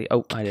pretty quickly.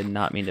 Oh, I did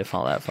not mean to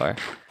fall that far.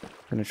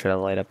 I'm gonna try to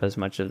light up as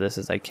much of this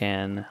as I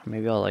can.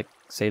 Maybe I'll, like,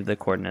 save the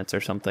coordinates or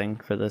something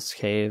for this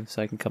cave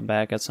so I can come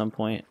back at some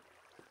point.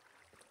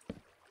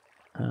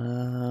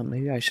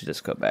 Maybe I should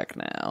just go back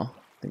now.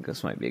 I think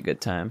this might be a good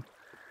time.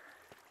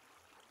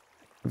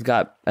 I've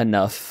got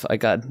enough. I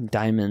got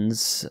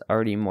diamonds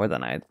already more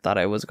than I thought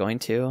I was going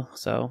to,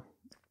 so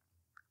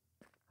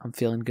I'm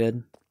feeling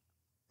good.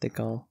 I think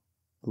I'll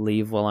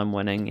leave while I'm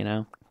winning, you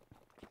know?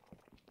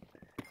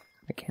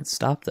 I can't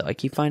stop, though. I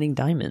keep finding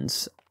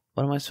diamonds.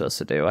 What am I supposed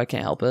to do? I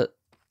can't help it.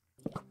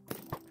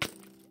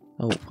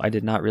 Oh, I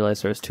did not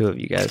realize there was two of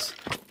you guys.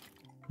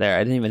 There,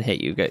 I didn't even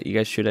hit you. You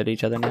guys shoot at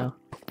each other now?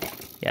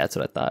 Yeah, that's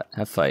what I thought.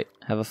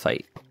 Have a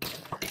fight.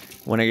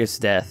 Winner gets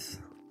death.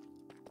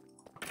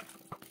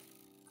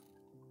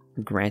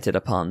 Granted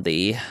upon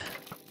thee.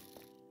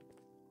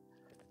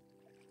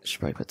 Should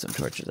probably put some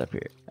torches up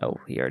here. Oh,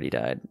 he already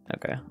died.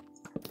 Okay.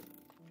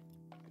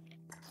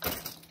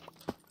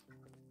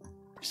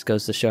 Just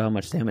goes to show how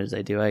much damage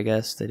they do, I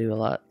guess. They do a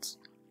lot.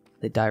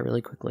 They die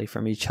really quickly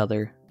from each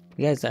other.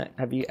 You guys,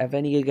 have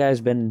any of you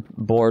guys been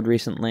bored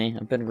recently?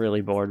 I've been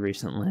really bored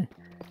recently.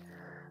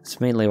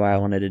 It's mainly why I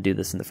wanted to do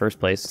this in the first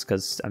place,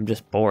 because I'm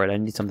just bored. I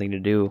need something to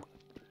do.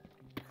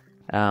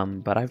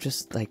 But I've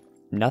just, like,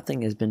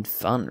 nothing has been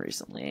fun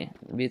recently.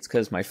 Maybe it's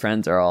because my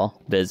friends are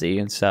all busy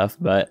and stuff,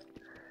 but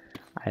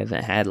I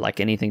haven't had, like,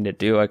 anything to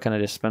do. I kind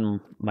of just spend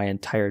my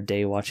entire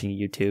day watching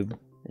YouTube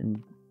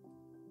and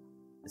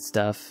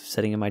stuff,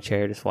 sitting in my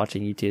chair just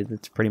watching YouTube.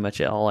 That's pretty much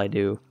all I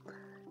do.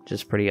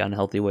 Just a pretty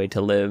unhealthy way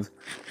to live.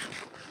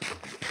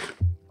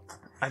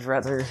 I'd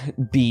rather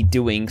be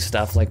doing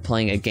stuff like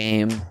playing a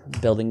game,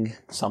 building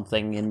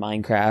something in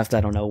Minecraft, I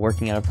don't know,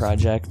 working on a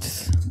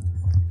project.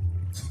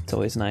 It's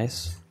always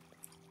nice.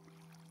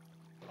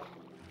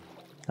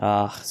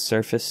 Ah,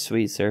 surface,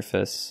 sweet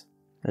surface.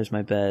 There's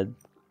my bed.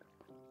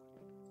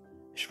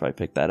 I should probably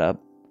pick that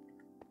up.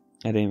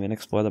 I didn't even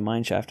explore the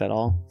mine shaft at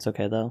all. It's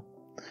okay though.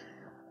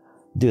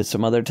 Do it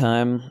some other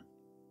time.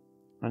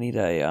 I need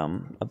a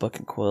book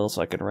and quill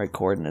so I can write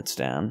coordinates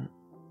down.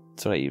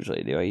 That's what I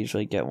usually do. I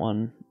usually get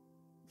one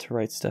to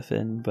write stuff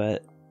in,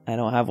 but I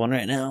don't have one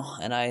right now,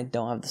 and I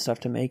don't have the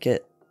stuff to make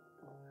it.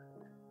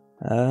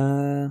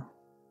 I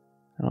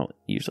don't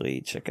usually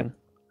eat chicken.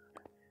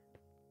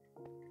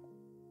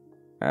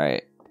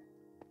 Alright.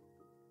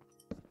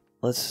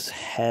 Let's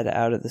head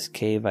out of this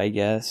cave, I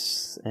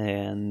guess,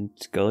 and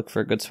go look for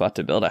a good spot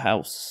to build a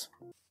house.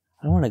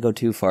 I don't want to go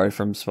too far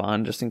from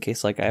spawn, just in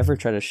case like I ever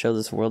try to show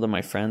this world to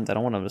my friends. I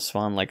don't want them to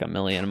spawn like a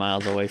million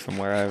miles away from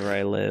wherever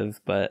I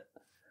live, but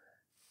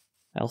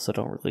I also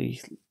don't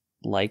really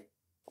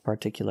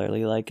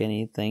particularly like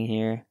anything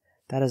here.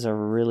 That is a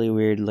really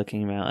weird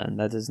looking mountain.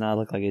 That does not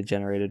look like it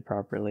generated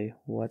properly.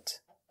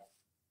 What?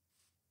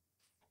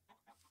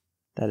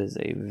 That is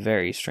a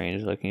very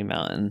strange looking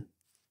mountain.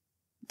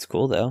 It's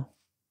cool though.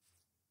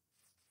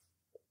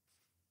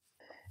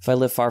 If I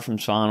live far from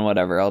spawn,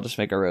 whatever, I'll just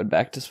make a road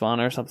back to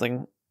spawn or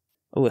something.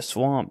 Oh, a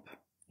swamp.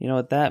 You know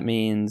what that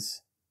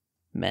means?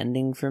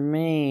 Mending for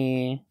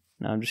me.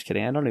 No, I'm just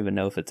kidding. I don't even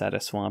know if it's at a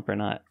swamp or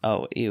not.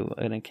 Oh, ew,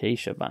 an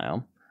acacia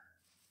biome.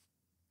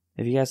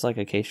 If you guys like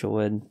acacia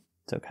wood,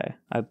 it's okay.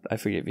 I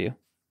forgive you.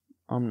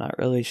 I'm not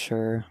really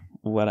sure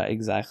what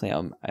exactly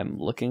I'm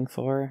looking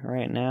for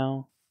right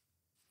now.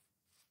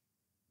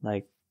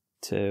 Like,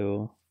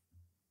 to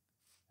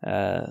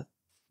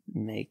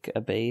make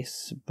a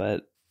base,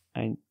 but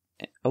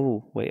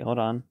oh, wait, hold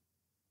on.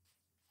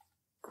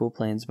 Cool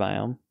Plains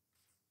biome.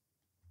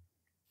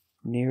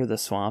 Near the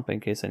swamp in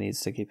case I need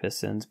sticky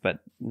pistons, but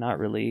not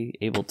really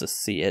able to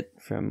see it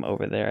from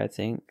over there, I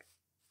think.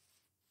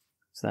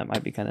 So that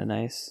might be kind of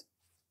nice.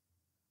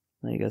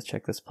 Let you guys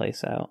check this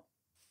place out.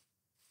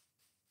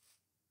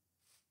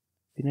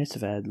 Be nice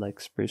if I had like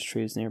spruce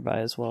trees nearby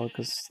as well,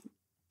 because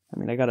I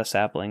mean I got a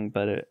sapling,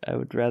 but I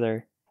would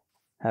rather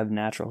have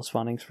natural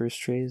spawning spruce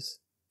trees.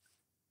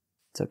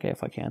 It's okay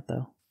if I can't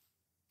though.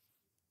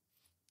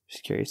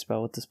 Just curious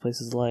about what this place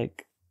is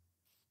like.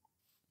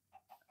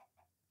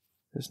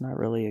 There's not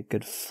really a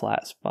good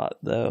flat spot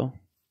though.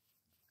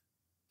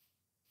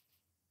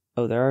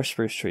 Oh, there are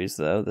spruce trees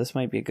though. This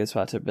might be a good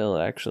spot to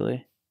build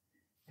actually.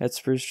 Got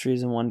spruce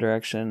trees in one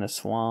direction, a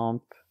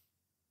swamp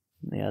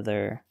in the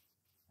other,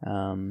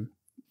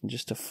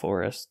 just a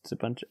forest,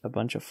 a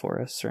bunch of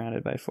forest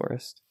surrounded by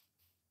forest.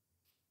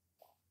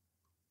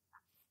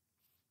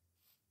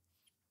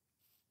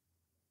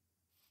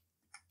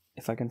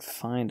 If I can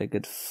find a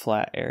good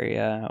flat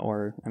area,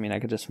 or I mean I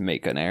could just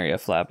make an area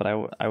flat, but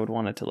I would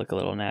want it to look a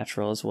little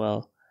natural as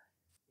well.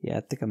 Yeah,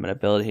 I think I'm gonna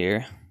build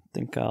here. I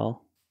think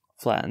I'll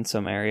flatten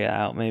some area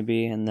out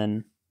maybe, and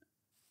then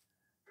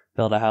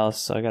build a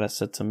house. So I gotta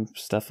set some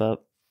stuff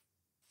up.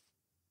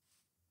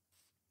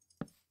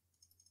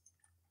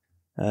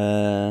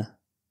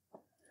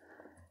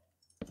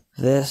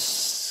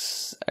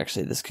 This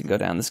can go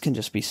down. This can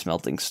just be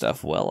smelting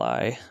stuff while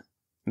I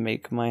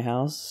make my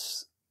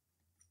house.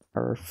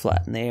 Or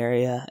flatten the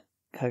area.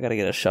 I gotta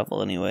get a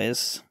shovel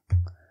anyways.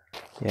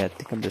 Yeah, I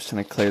think I'm just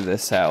gonna clear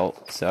this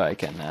out so I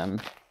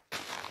can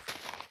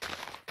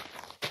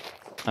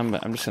I'm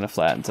just gonna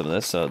flatten some of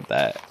this so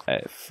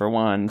that for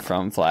one,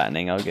 from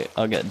flattening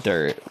I'll get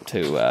dirt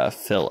to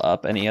fill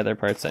up any other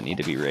parts that need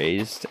to be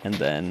raised, and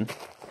then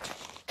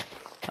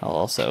I'll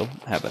also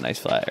have a nice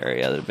flat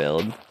area to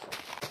build.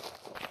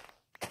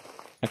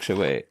 Actually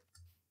wait.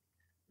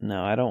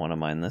 No, I don't want to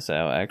mine this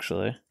out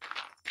actually.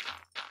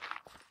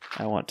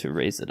 I want to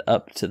raise it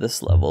up to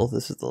this level.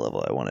 This is the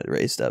level I want it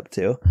raised up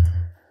to.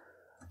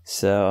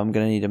 So I'm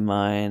going to need to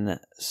mine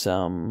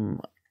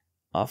some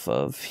off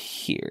of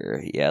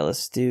here. Yeah,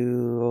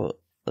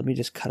 let me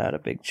just cut out a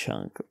big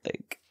chunk.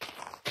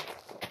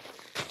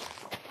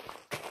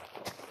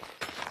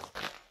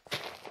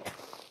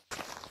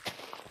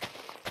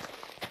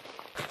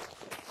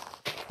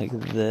 Like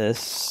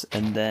this,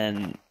 and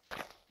then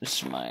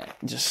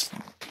just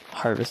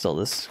harvest all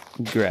this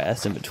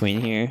grass in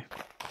between here.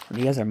 When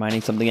you guys are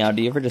mining something out,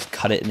 do you ever just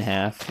cut it in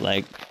half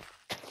like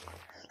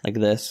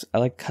this? I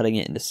like cutting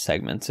it into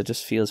segments. It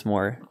just feels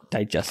more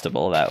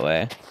digestible that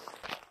way.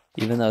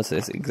 Even though it's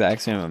this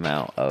exact same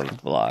amount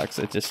of blocks,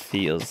 it just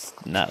feels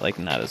not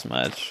as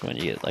much when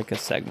you get like a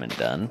segment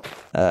done.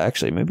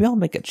 Actually, maybe I'll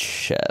make a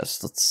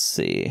chest. Let's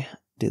see.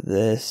 Do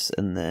this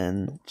and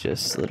then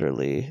just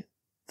literally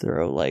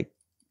throw like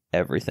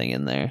everything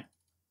in there.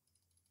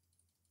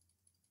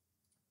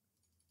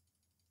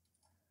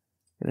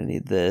 Gonna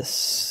need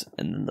this,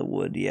 and then the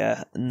wood,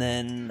 yeah. And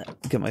then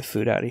get my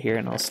food out of here,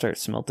 and I'll start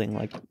smelting,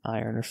 like,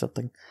 iron or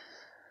something.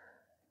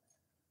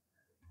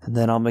 And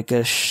then I'll make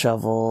a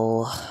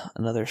shovel,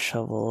 another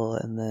shovel,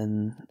 and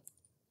then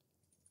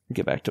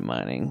get back to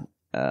mining.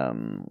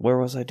 Where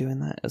was I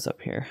doing that? It was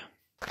up here.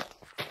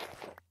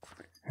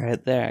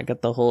 Right there, I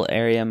got the whole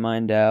area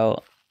mined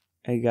out.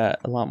 I got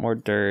a lot more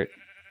dirt.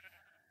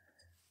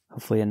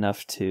 Hopefully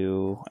enough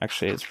to...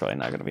 Actually, it's probably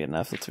not going to be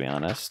enough, let's be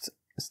honest.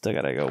 Still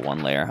gotta go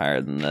one layer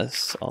higher than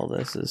this. All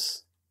this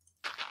is...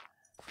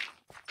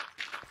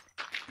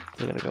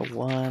 Still gotta go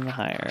one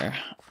higher.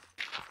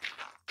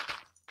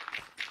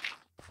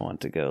 I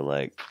want to go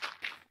like...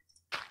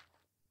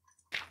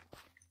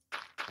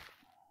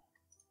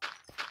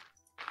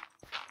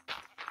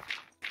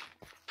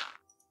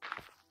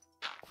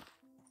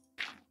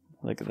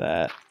 Like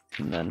that.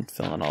 And then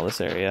fill in all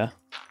this area.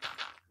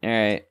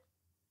 Alright.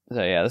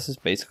 So yeah, this is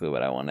basically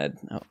what I wanted.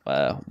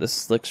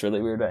 This looks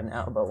really weird right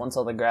now, but once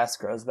all the grass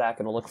grows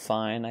back, it'll look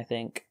fine, I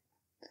think.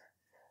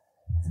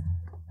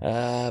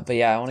 But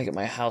yeah, I want to get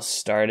my house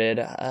started.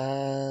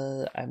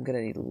 I'm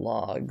gonna need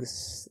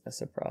logs.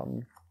 That's a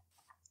problem.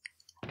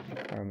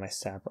 Or my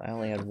sapling. I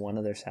only had one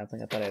other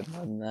sapling. I thought I had more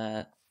than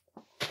that.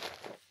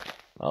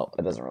 Well,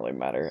 it doesn't really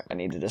matter. I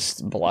need to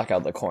just block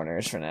out the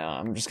corners for now.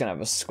 I'm just gonna have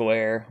a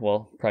square,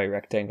 well, probably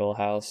rectangle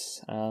house.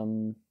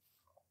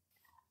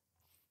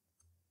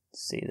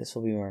 Let's see, this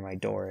will be where my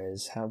door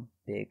is. How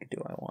big do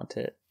I want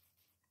it?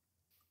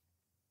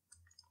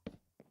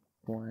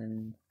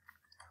 1,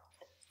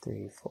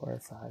 3, 4,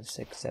 5,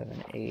 6,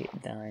 7, 8,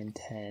 9,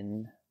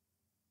 10,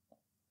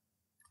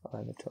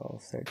 11,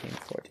 12, 13,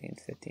 14,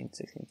 15,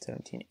 16,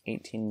 17,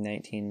 18,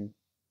 19,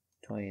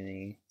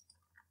 20.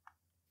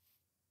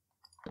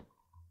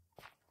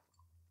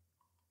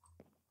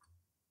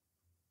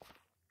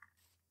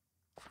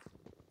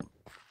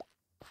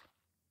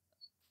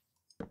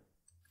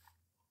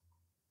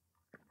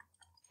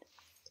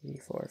 Three,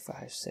 4,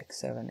 5, 6,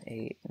 7,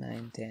 8,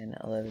 9, 10,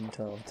 11,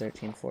 12,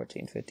 13,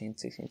 14, 15,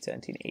 16,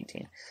 17,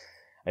 18.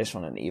 I just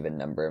want an even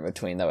number in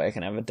between, that way I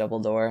can have a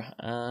double door.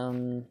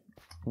 And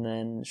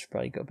then should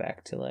probably go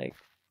back to like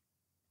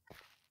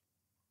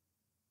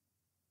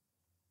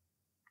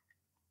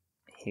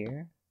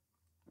here.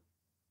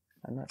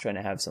 I'm not trying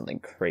to have something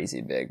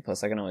crazy big.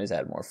 Plus, I can always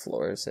add more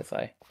floors if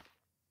I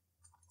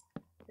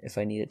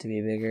need it to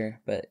be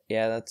bigger. But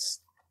yeah,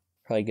 that's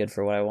probably good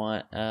for what I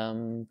want.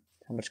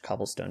 How much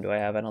cobblestone do I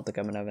have? I don't think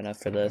I'm gonna have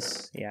enough for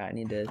this. Yeah,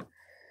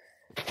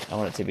 I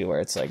want it to be where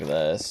it's like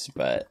this,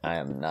 but I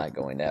am not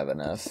going to have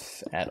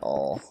enough at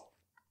all.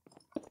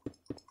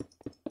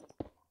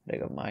 I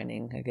go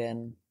mining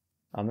again.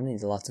 I'm gonna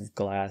need lots of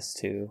glass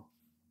too.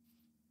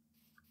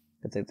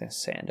 I think there's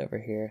sand over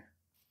here.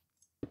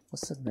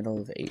 What's the middle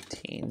of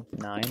 18?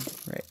 9?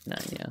 Right, 9,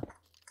 yeah.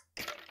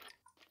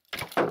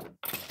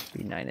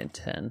 Be 9 and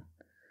 10.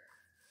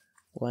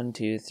 1,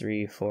 2,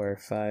 3, 4,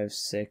 5,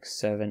 6,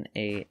 7,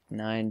 8,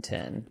 9,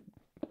 10.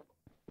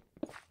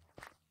 I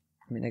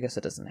mean, I guess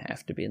it doesn't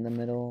have to be in the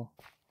middle.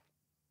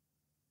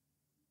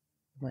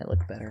 It might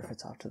look better if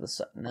it's off to the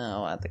side.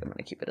 No, I think I'm going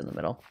to keep it in the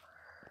middle.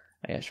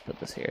 I should put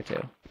this here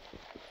too.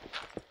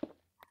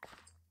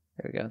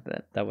 There we go.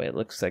 That way it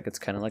looks like it's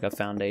kind of like a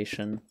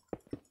foundation.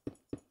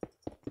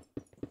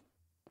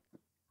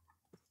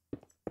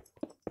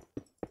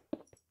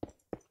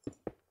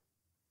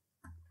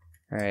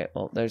 Alright,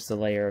 well, there's the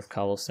layer of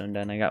cobblestone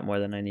done. I got more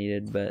than I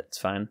needed, but it's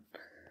fine.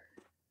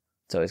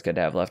 It's always good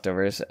to have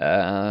leftovers.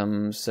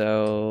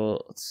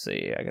 So, let's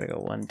see. I gotta go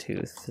 1,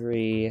 2,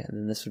 3, and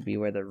then this would be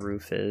where the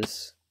roof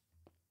is.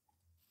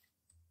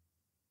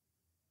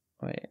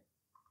 Wait.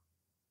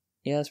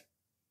 Yeah,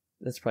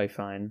 that's probably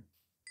fine.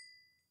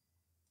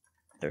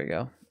 There we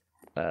go.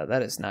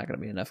 That is not gonna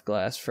be enough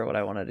glass for what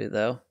I want to do,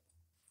 though.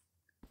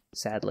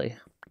 Sadly.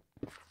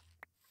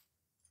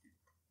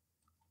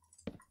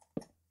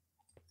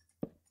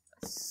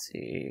 Let's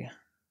see.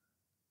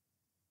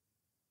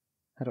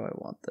 How do I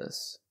want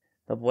this?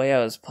 The way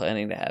I was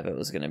planning to have it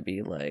was going to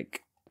be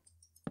like...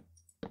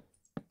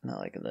 Not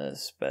like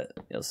this, but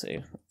you'll see.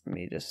 Let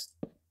me just...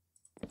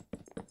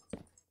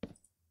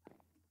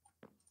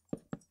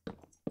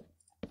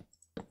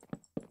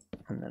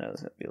 And then it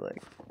was going to be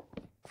like...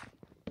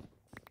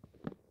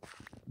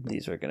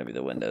 These were going to be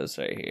the windows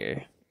right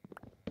here.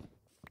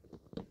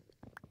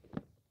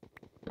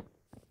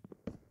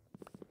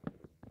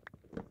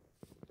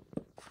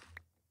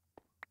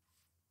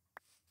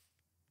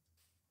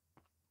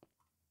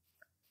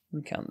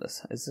 Let me count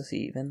this. Is this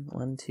even?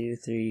 1, 2,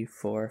 3,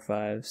 4,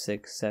 5,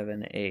 6,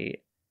 7,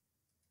 8,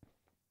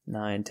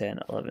 9, 10,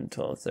 11,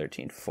 12,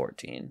 13,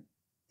 14.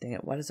 Dang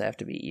it, why does it have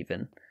to be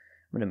even?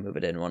 I'm going to move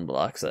it in 1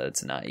 block so that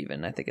it's not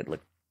even. I think it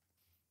looked...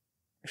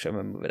 Actually, I'm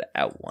going to move it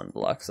out 1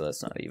 block so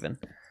that's not even.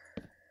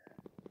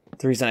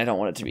 The reason I don't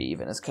want it to be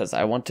even is because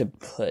I want to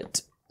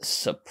put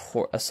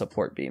a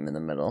support beam in the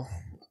middle.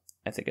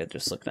 I think it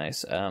just looked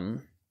nice.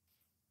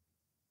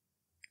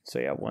 So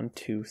yeah, 1,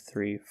 2,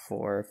 3,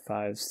 4,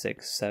 5,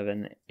 6,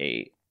 7,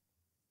 8.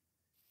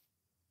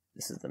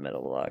 This is the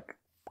middle block.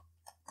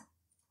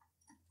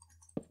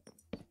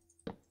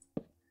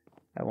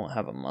 I won't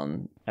have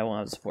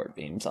support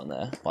beams on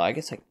the... Well, I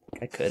guess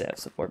I could have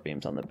support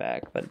beams on the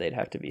back, but they'd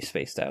have to be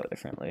spaced out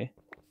differently.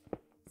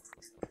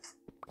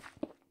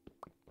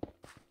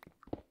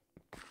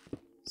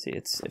 See,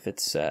 if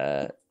it's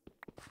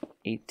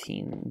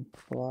 18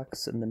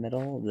 blocks in the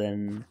middle,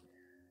 then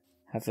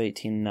Half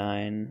 18,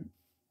 9.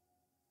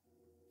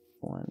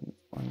 1,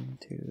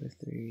 2,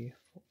 3,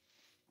 4,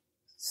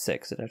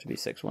 6. It'd have to be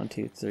 6. 1,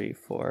 2, 3,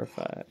 4,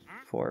 5,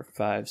 4,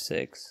 5,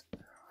 6.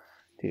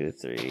 2,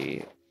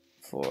 3,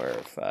 4,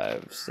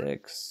 5,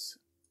 6.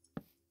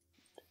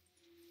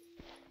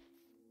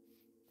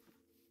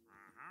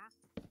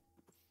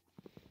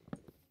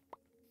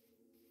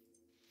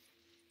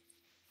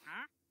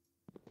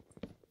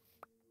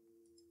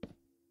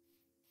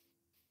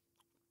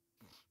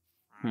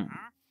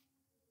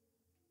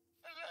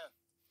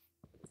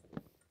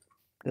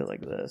 Do it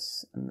like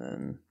this, and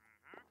then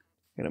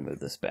I'm gonna move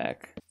this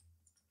back.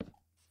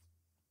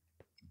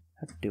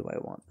 How do I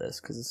want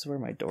this? Because this is where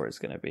my door is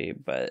gonna be,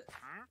 but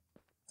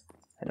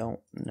I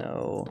don't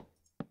know.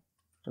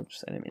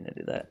 Oops, I didn't mean to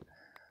do that.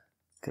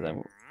 Because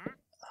I'm.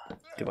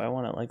 Do I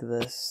want it like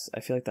this? I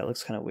feel like that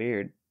looks kind of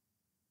weird.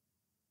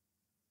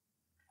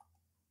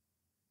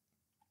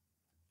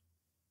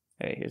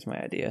 Okay, here's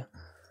my idea.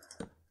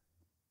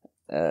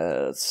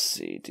 Let's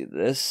see. Do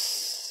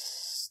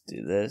this.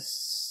 Do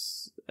this.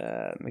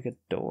 Make a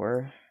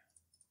door.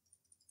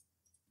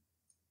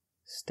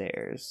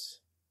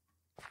 Stairs.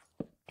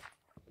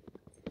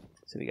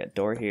 So we got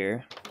door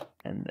here,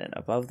 and then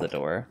above the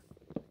door,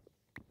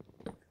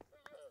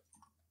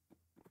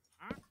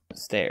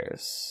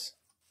 stairs.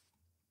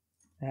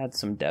 It had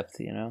some depth,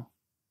 you know?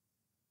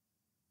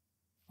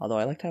 Although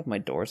I like to have my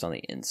doors on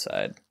the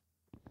inside.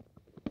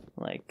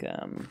 Like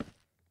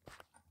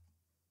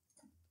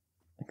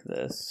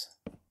this.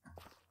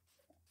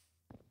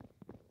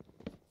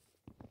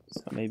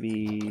 So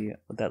maybe,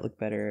 would that look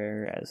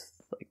better as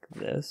like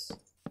this?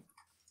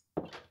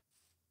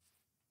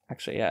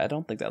 Actually, yeah, I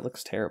don't think that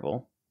looks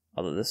terrible.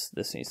 Although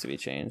this needs to be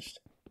changed.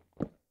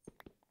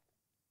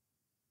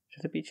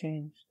 Should it be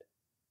changed?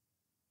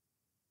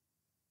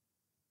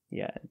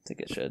 Yeah, I think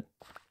it should.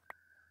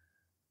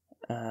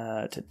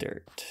 To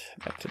dirt.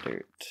 Back to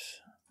dirt.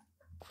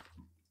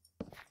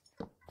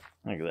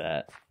 Like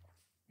that.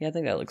 Yeah, I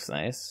think that looks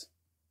nice.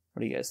 What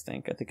do you guys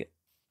think?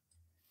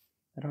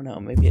 I don't know,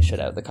 maybe I should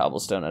have the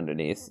cobblestone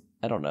underneath.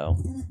 I don't know.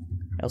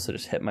 I also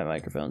just hit my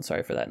microphone,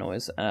 sorry for that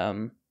noise.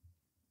 I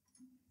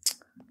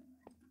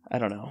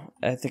don't know.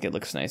 I think it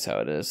looks nice how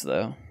it is,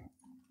 though.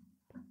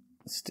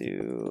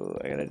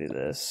 I gotta do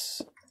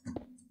this.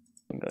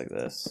 Go like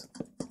this.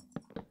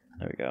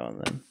 There we go,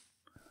 and then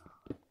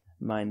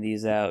mine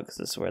these out, because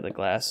this is where the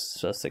glass is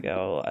supposed to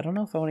go. I don't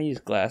know if I want to use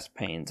glass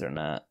panes or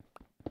not.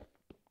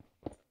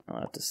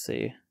 I'll have to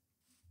see.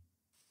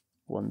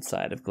 One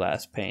side of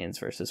glass panes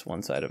versus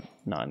one side of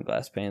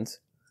non-glass panes.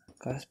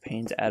 Glass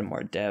panes add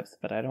more depth,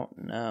 but I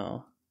don't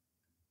know.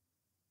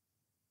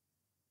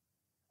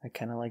 I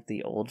kind of like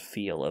the old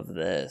feel of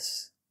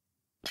this.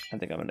 I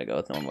think I'm going to go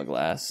with normal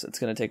glass. It's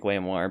going to take way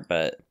more,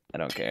 but I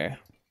don't care.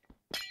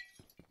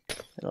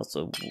 It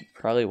also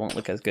probably won't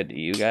look as good to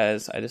you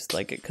guys. I just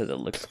like it because it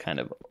looks kind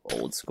of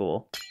old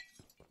school.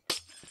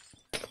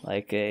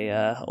 Like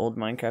a old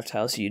Minecraft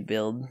house you'd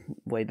build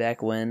way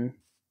back when.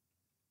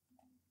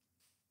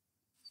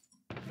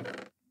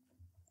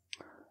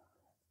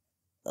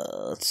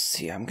 Let's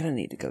see, I'm going to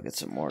need to go get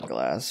some more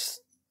glass.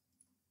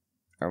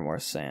 Or more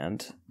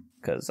sand.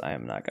 Because I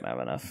am not going to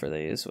have enough for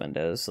these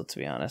windows. Let's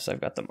be honest,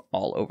 I've got them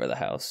all over the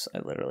house. I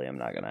literally am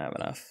not going to have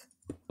enough.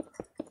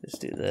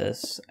 Just do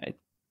this.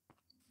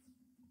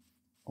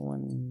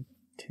 1,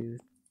 2,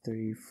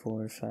 3,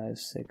 4, 5,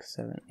 6,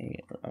 7,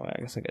 8. Oh, I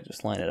guess I could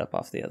just line it up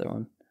off the other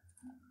one.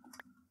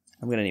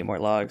 I'm going to need more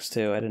logs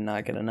too. I did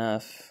not get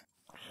enough.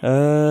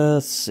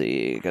 Let's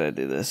see. Gotta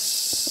do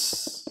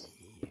this.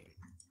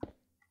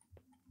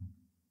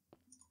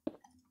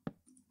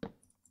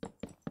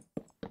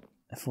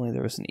 If only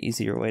there was an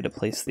easier way to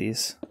place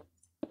these.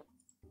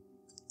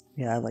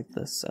 Yeah, I like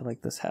this. I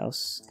like this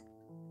house.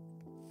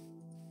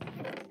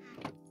 I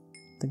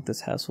think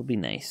this house will be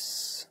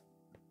nice.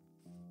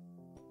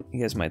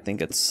 You guys might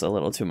think it's a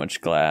little too much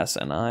glass,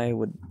 and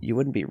you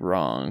wouldn't be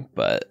wrong,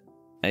 but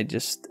I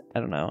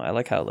don't know. I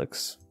like how it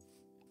looks.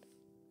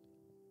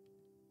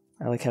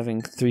 I like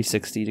having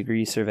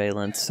 360-degree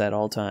surveillance at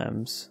all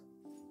times.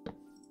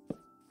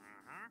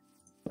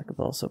 I could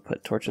also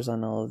put torches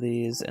on all of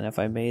these, and if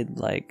I made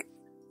like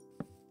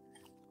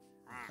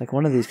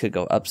one of these could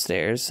go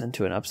upstairs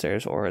into an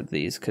upstairs, or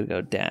these could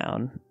go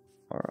down,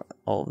 or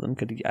all of them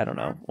could, I don't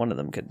know, one of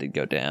them could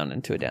go down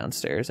into a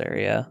downstairs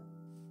area.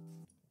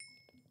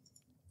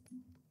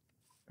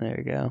 There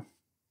we go.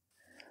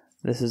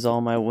 This is all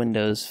my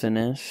windows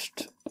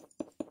finished.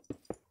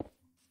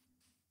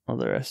 All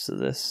the rest of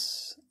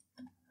this,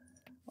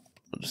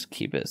 I'll just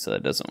keep it so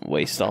it doesn't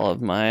waste all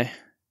of my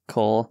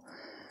coal.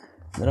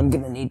 Then I'm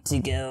gonna need to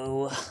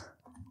go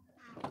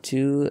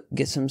to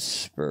get some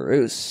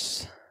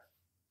spruce.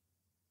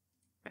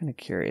 Kind of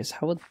curious,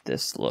 how would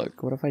this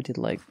look? What if I did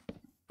like,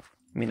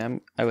 I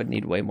mean, I would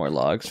need way more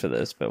logs for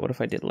this, but what if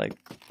I did like,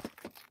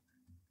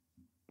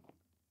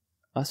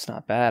 that's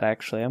not bad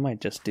actually. I might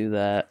just do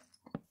that.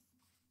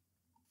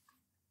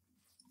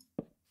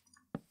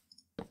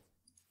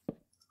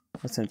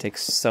 That's gonna take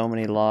so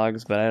many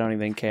logs, but I don't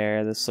even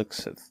care. This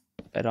looks,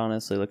 it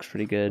honestly looks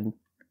pretty good.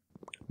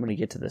 gonna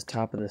get to the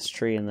top of this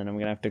tree and then I'm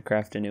gonna have to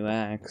craft a new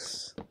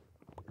axe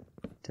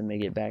to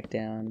make it back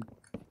down.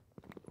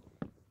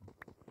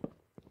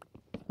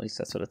 At least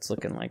that's what it's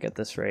looking like at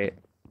this rate.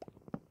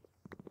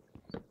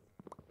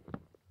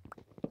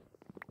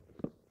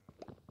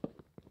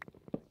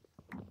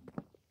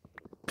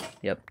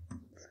 Yep.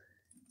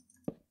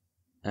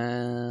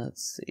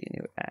 Let's see,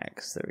 new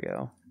axe, there we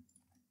go.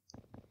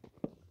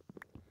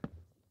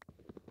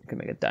 I can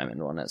make a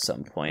diamond one at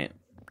some point.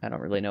 I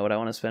don't really know what I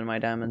want to spend my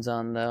diamonds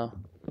on, though.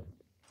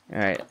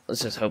 Alright,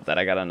 let's just hope that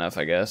I got enough,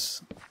 I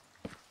guess.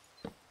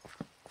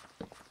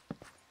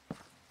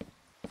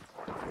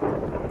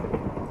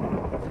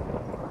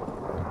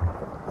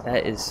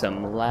 That is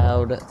some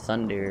loud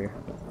thunder.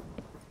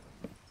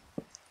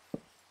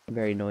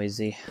 Very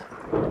noisy.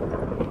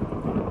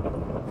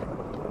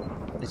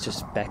 It's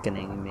just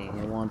beckoning me.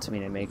 It wants me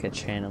to make a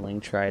channeling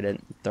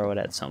trident, throw it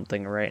at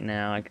something right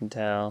now, I can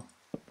tell.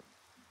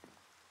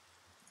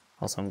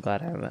 Also, I'm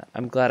glad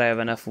I have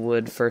enough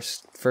wood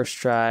first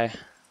try.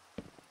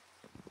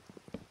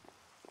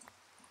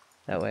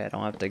 That way I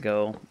don't have to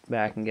go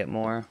back and get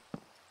more.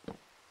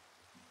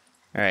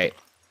 Alright.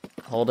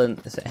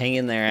 Hang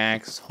in there,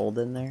 axe. Hold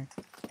in there.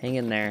 Hang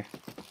in there.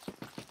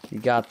 You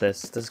got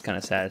this. This is kind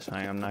of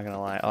satisfying, I'm not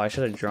gonna lie. Oh, I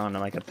should have drawn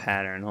like a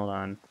pattern. Hold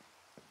on.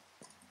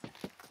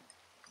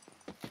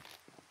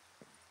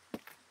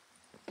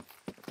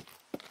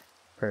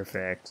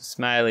 Perfect.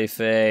 Smiley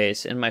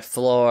face in my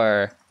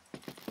floor.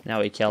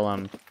 Now we kill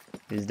him.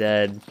 He's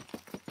dead.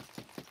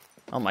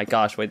 Oh my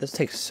gosh, wait, this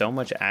takes so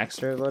much axe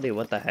durability?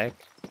 What the heck?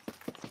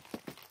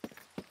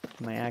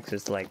 My axe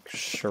is like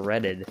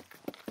shredded.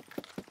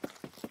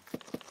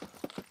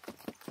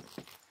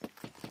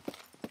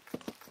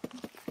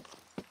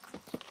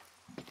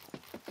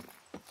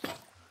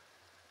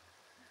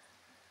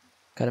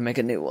 Gotta make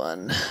a new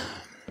one.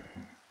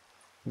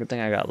 Good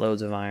thing I got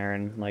loads of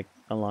iron like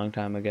a long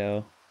time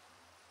ago.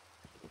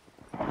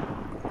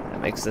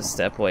 Makes this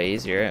step way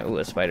easier. Ooh,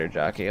 a spider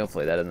jockey.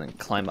 Hopefully that doesn't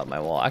climb up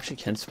my wall. Actually,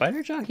 can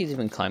spider jockeys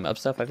even climb up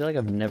stuff? I feel like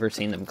I've never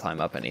seen them climb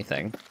up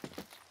anything.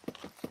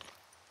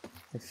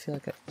 I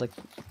feel like,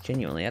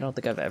 genuinely, I don't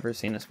think I've ever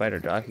seen a spider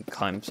jockey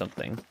climb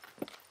something.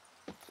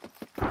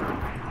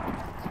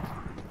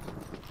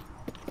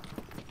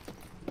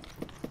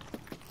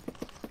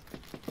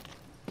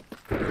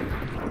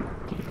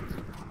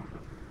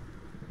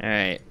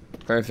 Alright,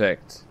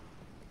 perfect.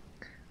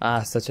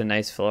 Ah, such a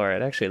nice floor.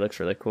 It actually looks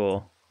really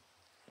cool.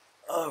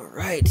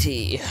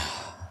 Alrighty.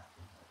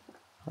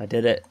 I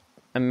did it.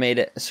 I made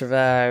it. I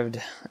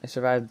survived. I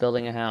survived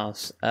building a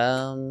house.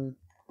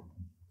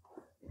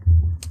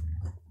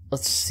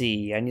 Let's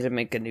see. I need to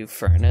make a new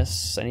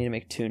furnace. I need to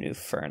make 2 new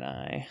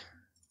furnace.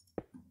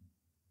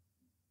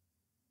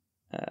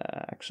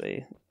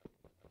 Actually,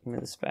 give me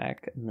this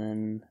back and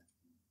then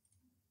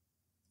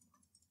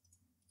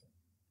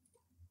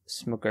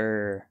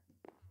smoker.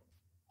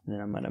 And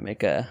then I'm gonna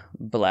make a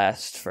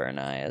blast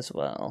furnace as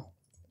well.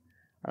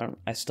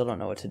 I still don't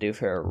know what to do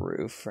for a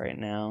roof right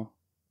now.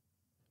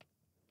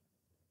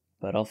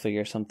 But I'll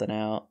figure something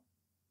out.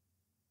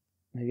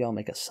 Maybe I'll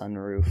make a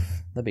sunroof.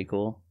 That'd be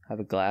cool. Have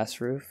a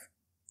glass roof.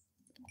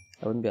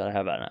 I wouldn't be able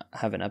to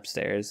have an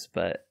upstairs,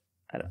 but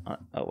I don't.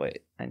 Oh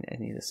wait, I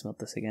need to smelt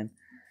this again.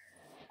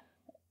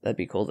 That'd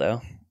be cool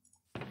though.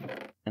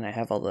 And I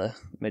have all the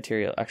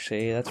material.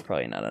 Actually, that's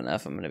probably not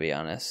enough. I'm gonna be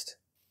honest.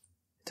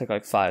 It took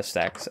like 5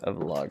 stacks of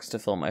logs to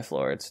fill my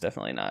floor. It's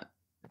definitely not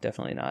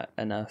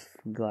enough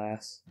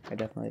glass. I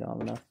definitely don't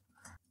have enough.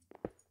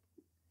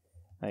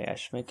 Oh yeah, I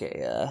should make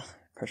a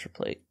pressure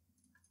plate.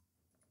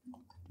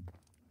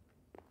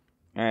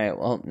 Alright,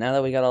 well, now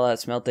that we got all that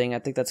smelting, I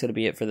think that's going to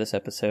be it for this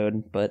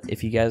episode. But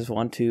if you guys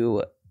want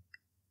to,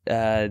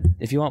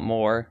 if you want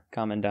more,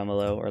 comment down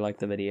below or like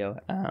the video.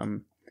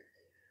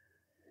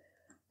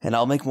 And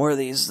I'll make more of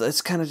these.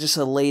 It's kind of just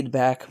a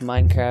laid-back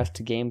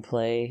Minecraft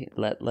gameplay,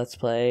 let's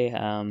play.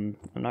 I'm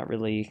not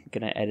really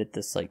going to edit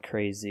this like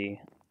crazy.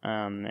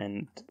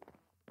 And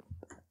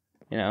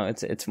you know,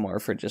 it's more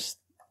for just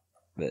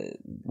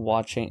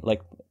watching,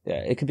 like,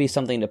 it could be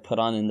something to put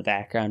on in the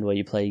background while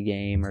you play a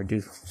game or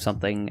do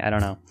something. I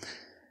don't know.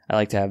 I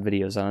like to have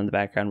videos on in the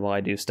background while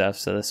I do stuff,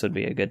 so this would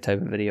be a good type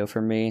of video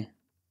for me.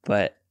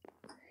 But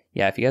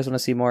yeah, if you guys want to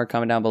see more,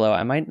 comment down below.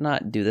 I might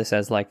not do this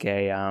as like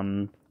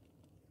a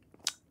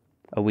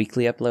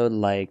weekly upload,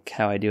 like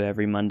how I do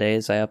every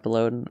Mondays I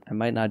upload. I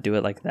might not do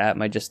it like that. I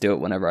might just do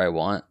it whenever I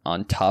want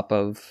on top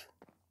of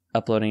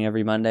uploading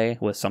every Monday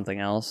with something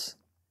else.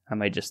 I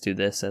might just do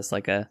this as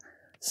like a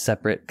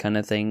separate kind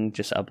of thing,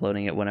 just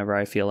uploading it whenever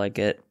I feel like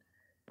it.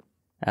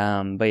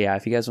 But yeah,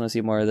 if you guys want to see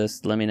more of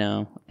this, let me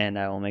know and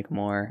I will make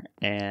more.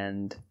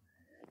 And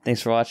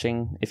thanks for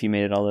watching. If you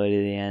made it all the way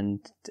to the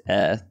end,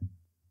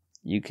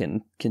 you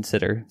can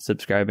consider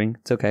subscribing.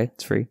 It's okay,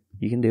 it's free.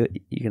 You can do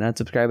it. You can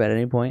unsubscribe at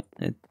any point.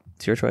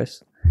 It's your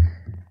choice.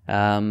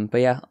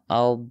 But yeah,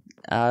 I'll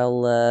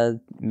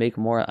make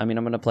more. I mean,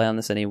 I'm gonna play on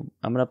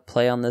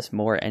this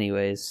more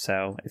anyways.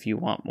 So if you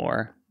want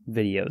more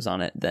videos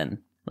on it, then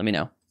let me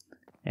know.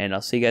 And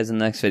I'll see you guys in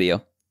the next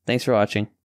video. Thanks for watching.